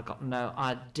I've got no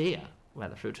idea where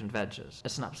the fruit and veg is.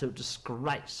 It's an absolute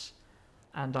disgrace,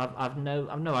 and I've no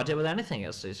idea where anything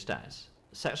is these days,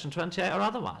 Section 28 or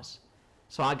otherwise.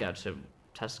 So I go to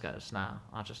Tesco's now.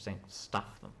 I just think,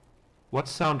 stuff them. What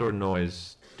sound or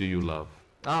noise do you love?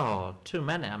 Oh, too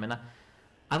many. I mean,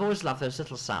 I've always loved those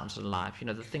little sounds in life,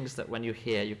 the things that when you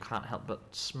hear you can't help but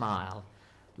smile,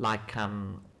 like,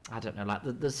 I don't know, like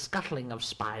the scuttling of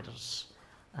spiders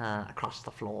across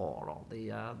the floor, or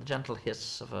the gentle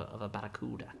hiss of a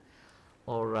barracuda,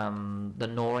 or the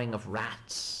gnawing of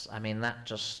rats. I mean, that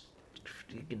just,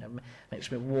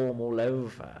 makes me warm all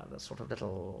over. The sort of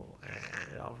little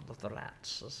of the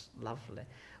rats is lovely.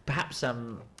 Perhaps,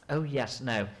 oh yes,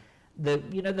 no,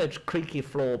 those creaky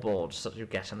floorboards that you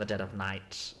get in the dead of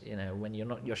night. When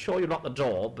you're sure you locked the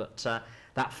door, but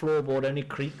that floorboard only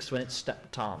creaks when it's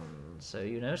stepped on.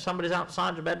 So somebody's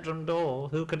outside your bedroom door.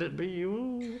 Who could it be?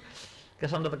 Ooh.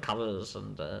 Get under the covers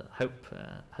and hope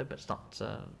it's not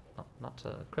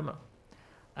a criminal.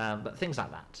 But things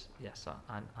like that, yes,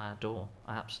 I adore.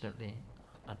 I absolutely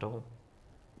adore.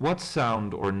 What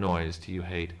sound or noise do you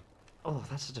hate? Oh,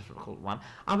 that's a difficult one.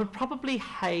 I would probably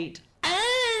hate.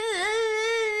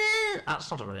 That's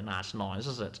not a really nice noise,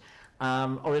 is it?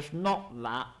 Or if not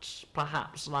that,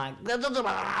 perhaps like. Imagine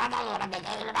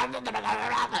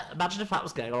if that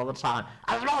was going on all the time.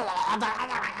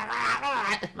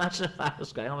 Imagine if that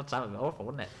was going on all the time. It'd be awful,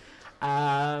 wouldn't it?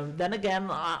 Then again,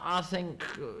 I think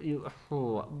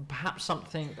perhaps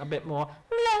something a bit more.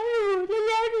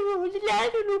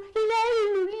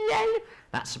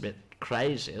 That's a bit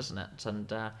crazy, isn't it?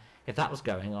 And if that was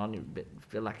going on, you'd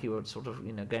feel like you were sort of,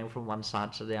 going from one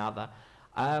side to the other.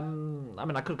 I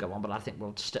could go on, but I think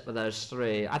we'll stick with those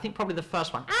three. I think probably the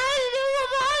first one.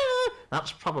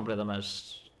 That's probably the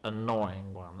most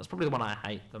annoying one. That's probably the one I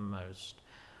hate the most.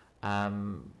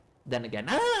 Then again,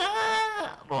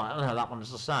 well, no, that one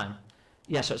is the same.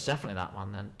 Yeah, so it's definitely that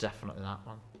one then. Definitely that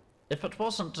one. If it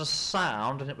wasn't a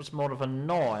sound and it was more of a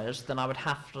noise, then I would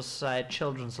have to say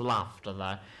children's laughter,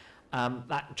 though.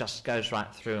 That just goes right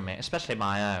through me, especially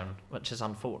my own, which is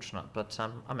unfortunate. But,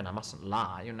 I mustn't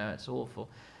lie, it's awful.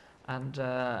 And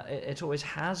it always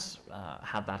has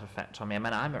had that effect on me.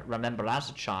 I remember as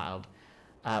a child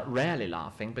rarely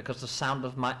laughing because the sound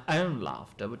of my own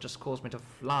laughter would just cause me to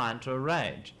fly into a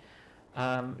rage.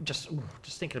 Just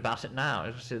thinking about it now,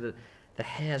 you see the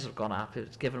hairs have gone up.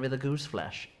 It's given me the goose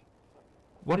flesh.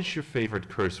 What is your favorite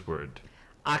curse word?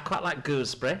 I quite like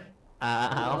gooseberry.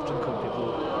 I often call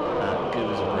people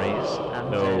gooseberries.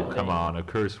 No, come on, a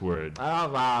curse word. Oh,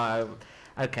 wow.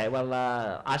 Okay, well,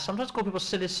 I sometimes call people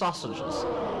silly sausages.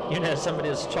 Somebody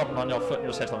has trodden on your foot and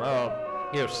you say to them, oh,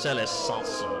 you silly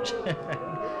sausage.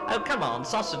 Oh, come on,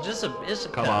 sausage is a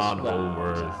Come on,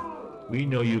 Holworth. We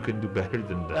know you can do better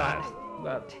than that.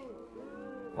 But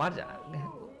what?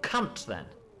 Cunt, then.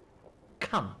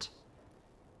 Cunt.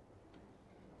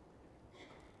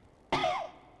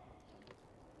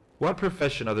 What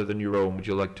profession other than your own would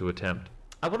you like to attempt?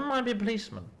 I wouldn't mind being a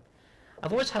policeman.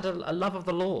 I've always had a love of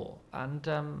the law, and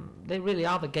they really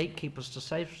are the gatekeepers to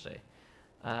safety,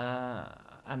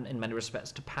 and in many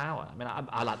respects to power.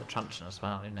 I like the truncheon as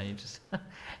well.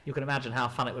 You can imagine how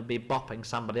fun it would be bopping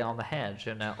somebody on the head.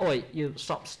 Oi, you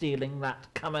stop stealing that.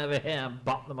 Come over here and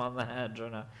bop them on the head.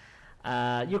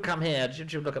 You come here.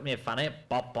 Did you look at me funny?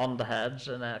 Bop on the heads.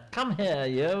 Come here,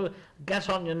 you.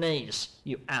 Get on your knees,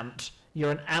 you ant.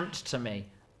 You're an ant to me.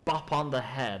 Bop on the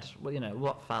head. Well,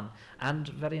 what fun. And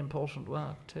very important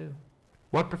work, too.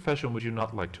 What profession would you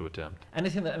not like to attempt?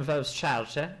 Anything that involves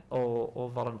charity or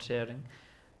volunteering.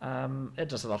 It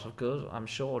does a lot of good, I'm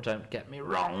sure, don't get me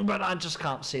wrong, but I just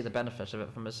can't see the benefit of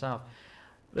it for myself.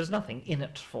 There's nothing in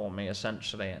it for me,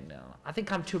 essentially. And I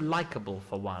think I'm too likeable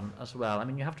for one as well.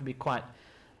 You have to be quite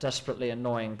desperately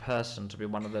annoying person to be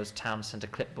one of those town centre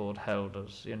clipboard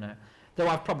holders, Though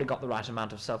I've probably got the right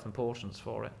amount of self-importance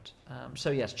for it.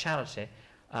 So yes, charity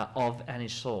of any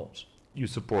sort. You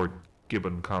support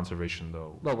gibbon conservation,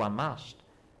 though. Well, one must.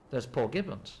 Those poor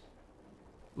gibbons.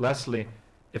 Lastly,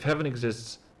 if heaven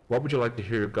exists, what would you like to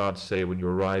hear God say when you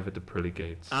arrive at the pearly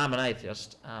gates? I'm an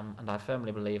atheist, and I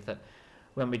firmly believe that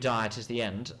when we die it is the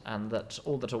end, and that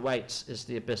all that awaits is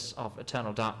the abyss of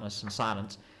eternal darkness and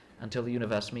silence until the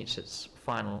universe meets its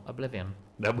final oblivion.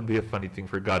 That would be a funny thing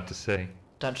for God to say.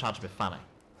 Don't try to be funny.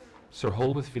 Sir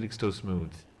Holworth Felixstowe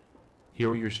Smooth,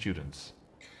 here are your students.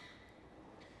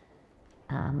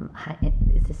 Hi,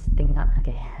 is this thing on?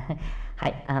 Okay.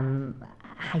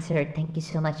 Hi, sir. Thank you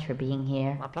so much for being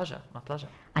here. My pleasure, my pleasure.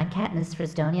 I'm Katniss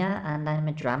Frestonia, and I'm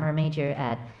a drama major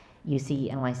at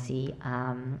UC NYC.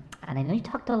 And I know you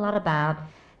talked a lot about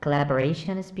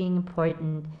collaboration as being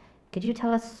important. Could you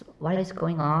tell us what is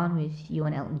going on with you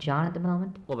and Elton John at the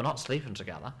moment? Well, we're not sleeping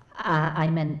together. I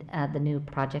meant the new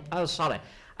project. Oh, sorry.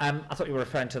 I thought you were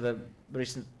referring to the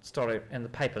recent story in the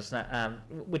papers,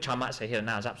 which I might say here and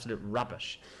now is absolute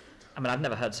rubbish. I've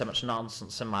never heard so much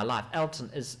nonsense in my life. Elton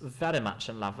is very much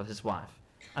in love with his wife,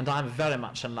 and I'm very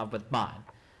much in love with mine.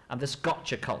 And this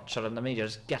gotcha culture in the media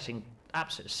is getting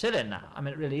absolutely silly now.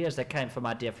 It really is. They came for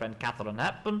my dear friend Katharine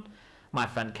Hepburn, my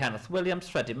friend Kenneth Williams,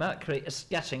 Freddie Mercury. It's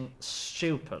getting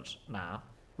stupid now.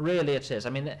 Really it is.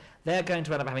 They're going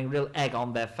to end up having real egg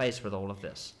on their face with all of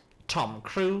this. Tom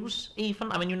Cruise, even.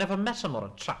 You never met a more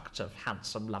attractive,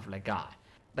 handsome, lovely guy.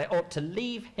 They ought to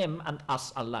leave him and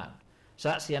us alone. So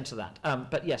that's the end to that.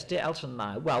 But yes, dear Elton and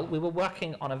I, well, we were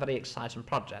working on a very exciting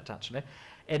project, actually,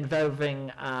 involving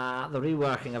the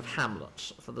reworking of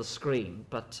Hamlet for the screen,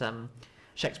 but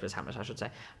Shakespeare's Hamlet, I should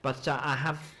say. But I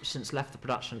have since left the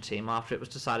production team after it was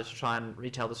decided to try and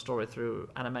retell the story through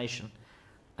animation,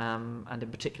 and in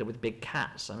particular with big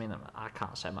cats. I mean, I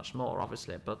can't say much more,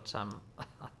 obviously, but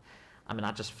I mean,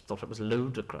 I just thought it was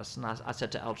ludicrous. And I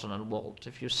said to Elton and Walt,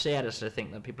 if you seriously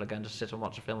think that people are going to sit and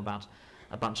watch a film about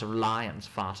a bunch of lions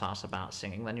fart-ass about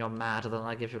singing, then you're madder than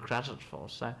I give you credit for.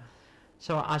 So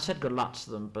I said good luck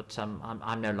to them, but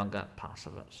I'm no longer part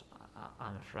of it,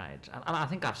 I'm afraid. And I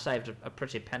think I've saved a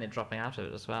pretty penny dropping out of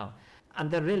it as well. And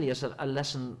there really is a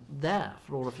lesson there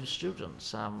for all of you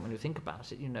students when you think about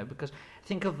it, because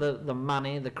think of the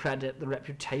money, the credit, the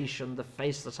reputation, the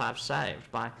face that I've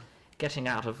saved by getting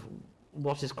out of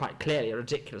what is quite clearly a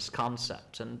ridiculous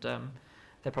concept. And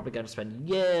they're probably going to spend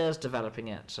years developing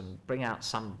it and bring out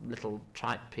some little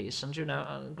trite piece, and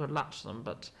good luck to them,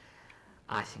 but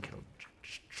I think it'll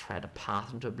tread a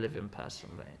path into oblivion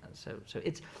personally. And so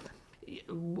it's,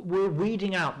 we're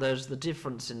weeding out the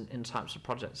difference in types of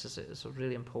projects is a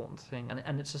really important thing,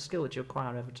 and it's a skill that you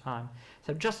acquire over time.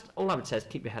 So just all I would say is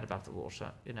keep your head above the water,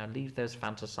 leave those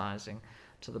fantasizing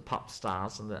to the pop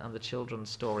stars and the children's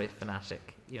story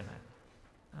fanatic,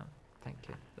 Thank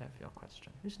you there for your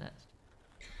question. Who's next?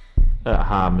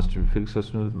 Hi, Mr.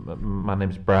 Fixosmooth. My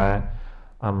name's Brian.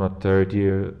 I'm a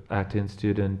third-year acting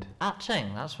student.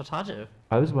 Acting, that's what I do.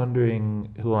 I was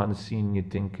wondering who on the scene you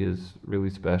think is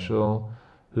really special,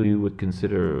 who you would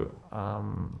consider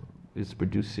is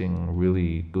producing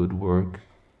really good work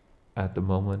at the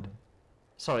moment.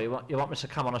 Sorry, you want me to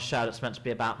come on a show that's meant to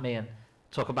be about me and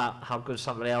talk about how good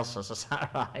somebody else is? Is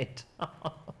that right?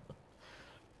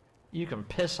 You can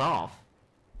piss off.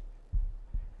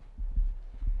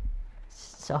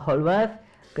 So Holworth,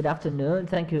 good afternoon.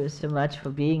 Thank you so much for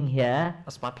being here.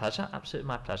 That's my pleasure. Absolutely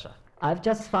my pleasure. I've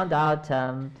just found out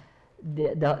I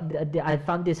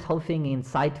found this whole thing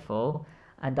insightful,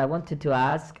 and I wanted to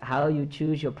ask how you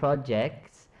choose your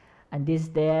projects, and is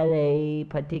there a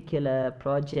particular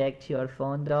project you're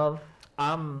fond of?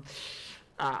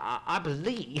 I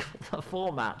believe the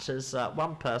format is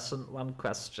one person, one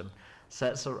question. So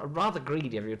it's a rather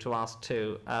greedy of you to ask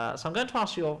two. So I'm going to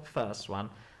ask you your first one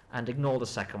and ignore the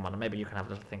second one, and maybe you can have a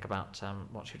little think about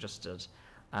what you just did.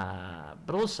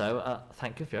 But also,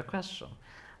 thank you for your question.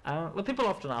 Well, people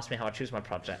often ask me how I choose my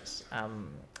projects,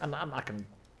 and I can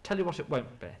tell you what it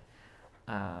won't be.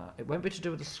 It won't be to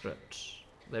do with the script.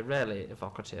 They're rarely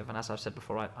evocative, and as I've said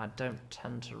before, I don't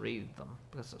tend to read them,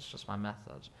 because it's just my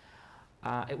method.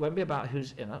 It won't be about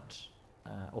who's in it,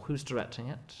 or who's directing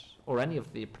it, or any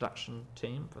of the production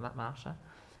team, for that matter.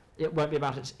 It won't be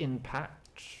about its impact.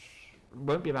 It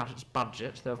won't be about its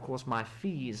budget, though of course my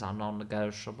fees are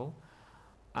non-negotiable.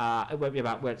 It won't be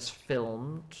about where it's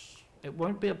filmed. It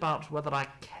won't be about whether I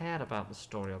care about the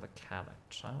story or the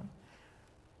character.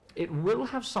 It will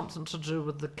have something to do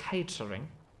with the catering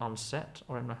on set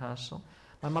or in rehearsal.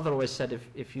 My mother always said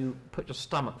if you put your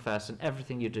stomach first in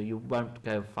everything you do, you won't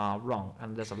go far wrong,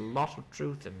 and there's a lot of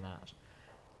truth in that.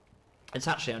 It's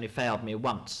actually only failed me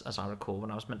once, as I recall,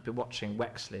 when I was meant to be watching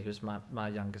Wexley, who's my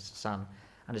youngest son,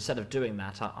 and instead of doing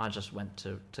that, I just went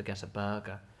to get a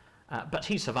burger. But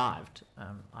he survived,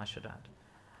 I should add.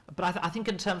 But I think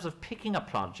in terms of picking a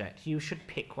project, you should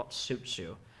pick what suits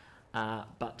you.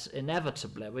 But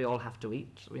inevitably, we all have to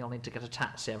eat. We all need to get a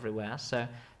taxi everywhere. So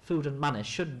food and money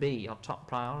should be your top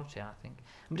priority, I think.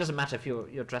 It doesn't matter if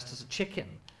you're dressed as a chicken,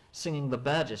 singing the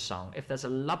Burgess song. If there's a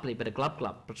lovely bit of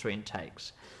glub-glub between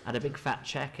takes and a big fat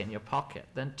check in your pocket,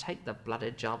 then take the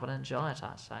bloody job and enjoy it,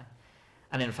 I say.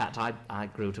 And in fact, I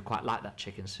grew to quite like that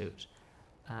chicken suit.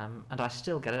 And I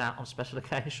still get it out on special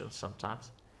occasions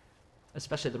sometimes,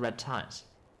 especially the red ties.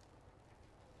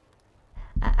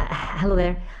 Hello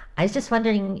there. I was just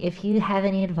wondering if you have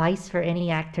any advice for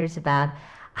any actors about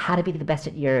how to be the best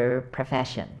at your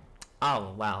profession.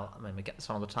 Oh, well, I mean, we get this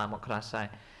on all the time. What could I say?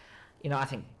 I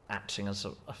think acting is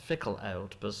a fickle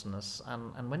old business,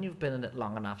 and when you've been in it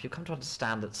long enough, you come to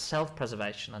understand that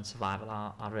self-preservation and survival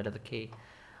are really the key.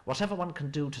 Whatever one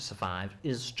can do to survive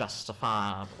is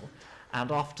justifiable and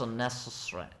often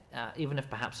necessary, even if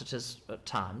perhaps it is, at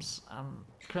times,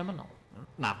 criminal.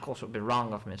 Now, of course, it would be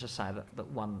wrong of me to say that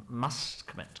one must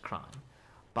commit crime,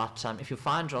 but if you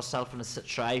find yourself in a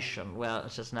situation where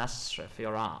it is necessary for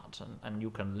your art and you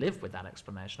can live with that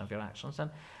explanation of your actions,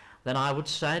 then I would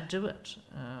say do it.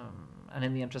 And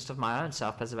in the interest of my own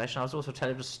self-preservation, I would also tell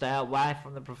you to stay away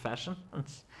from the profession and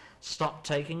stop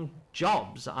taking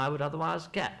jobs I would otherwise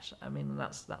get. I mean,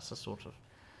 that's the sort of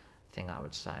thing I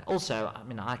would say. Also, I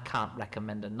mean, I can't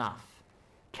recommend enough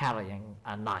carrying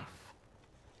a knife.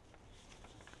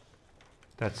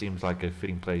 That seems like a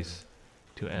fitting place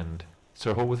to end.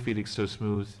 Sir Holworth Felix So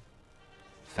Smooth,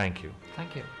 thank you.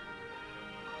 Thank you.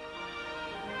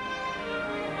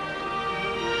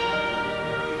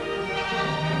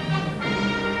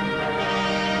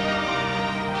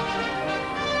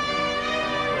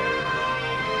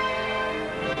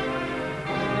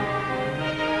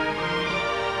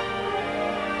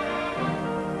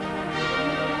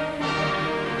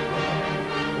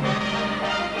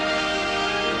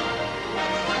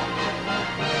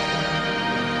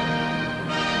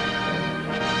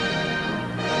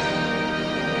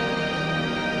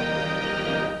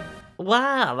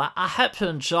 Well, I hope you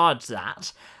enjoyed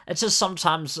that. It is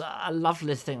sometimes a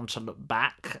lovely thing to look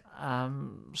back.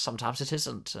 Sometimes it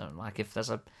isn't, like if there's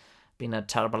been a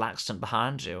terrible accident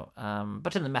behind you.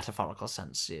 But in the metaphorical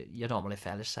sense, you're normally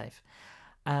fairly safe.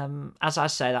 As I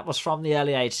say, that was from the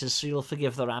early 80s, so you'll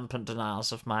forgive the rampant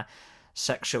denials of my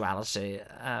sexuality.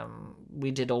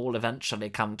 We did all eventually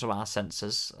come to our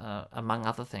senses, among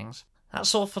other things.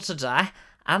 That's all for today,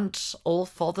 and all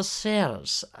for the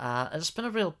series. It's been a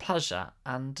real pleasure,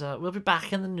 and we'll be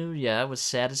back in the new year with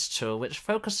series 2, which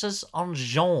focuses on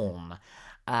Jean.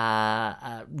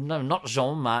 No, not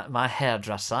Jean, my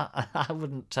hairdresser. I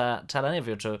wouldn't tell any of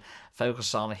you to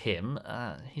focus on him.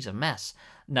 He's a mess.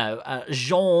 No,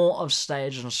 Jean of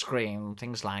stage and screen.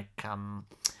 Things like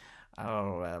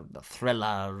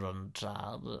thriller and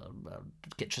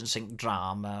kitchen sink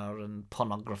drama and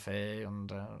pornography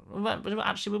and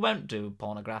we won't do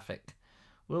pornographic,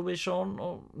 will we, Sean?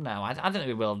 Or, no, I think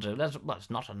we will do. It's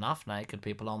not enough naked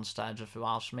people on stage, if you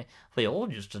ask me. We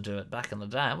all used to do it back in the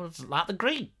day. Well, it's like the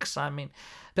Greeks. I mean,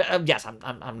 but yes,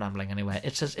 I'm rambling anyway.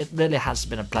 It really has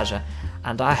been a pleasure,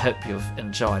 and I hope you've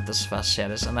enjoyed this first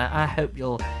series, and I hope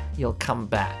you'll come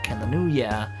back in the new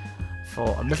year for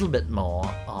a little bit more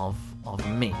of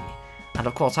me. And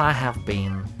of course, I have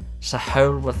been Sir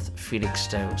Holworth Felix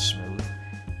So Smooth.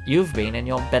 You've been in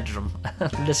your bedroom,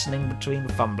 listening between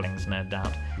fumblings, no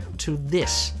doubt, to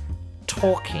this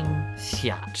Talking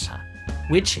Theatre,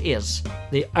 which is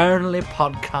the only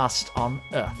podcast on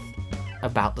earth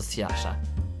about the theatre.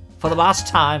 For the last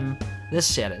time this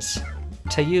series,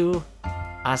 to you,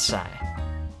 I say,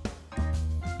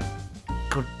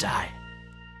 good day.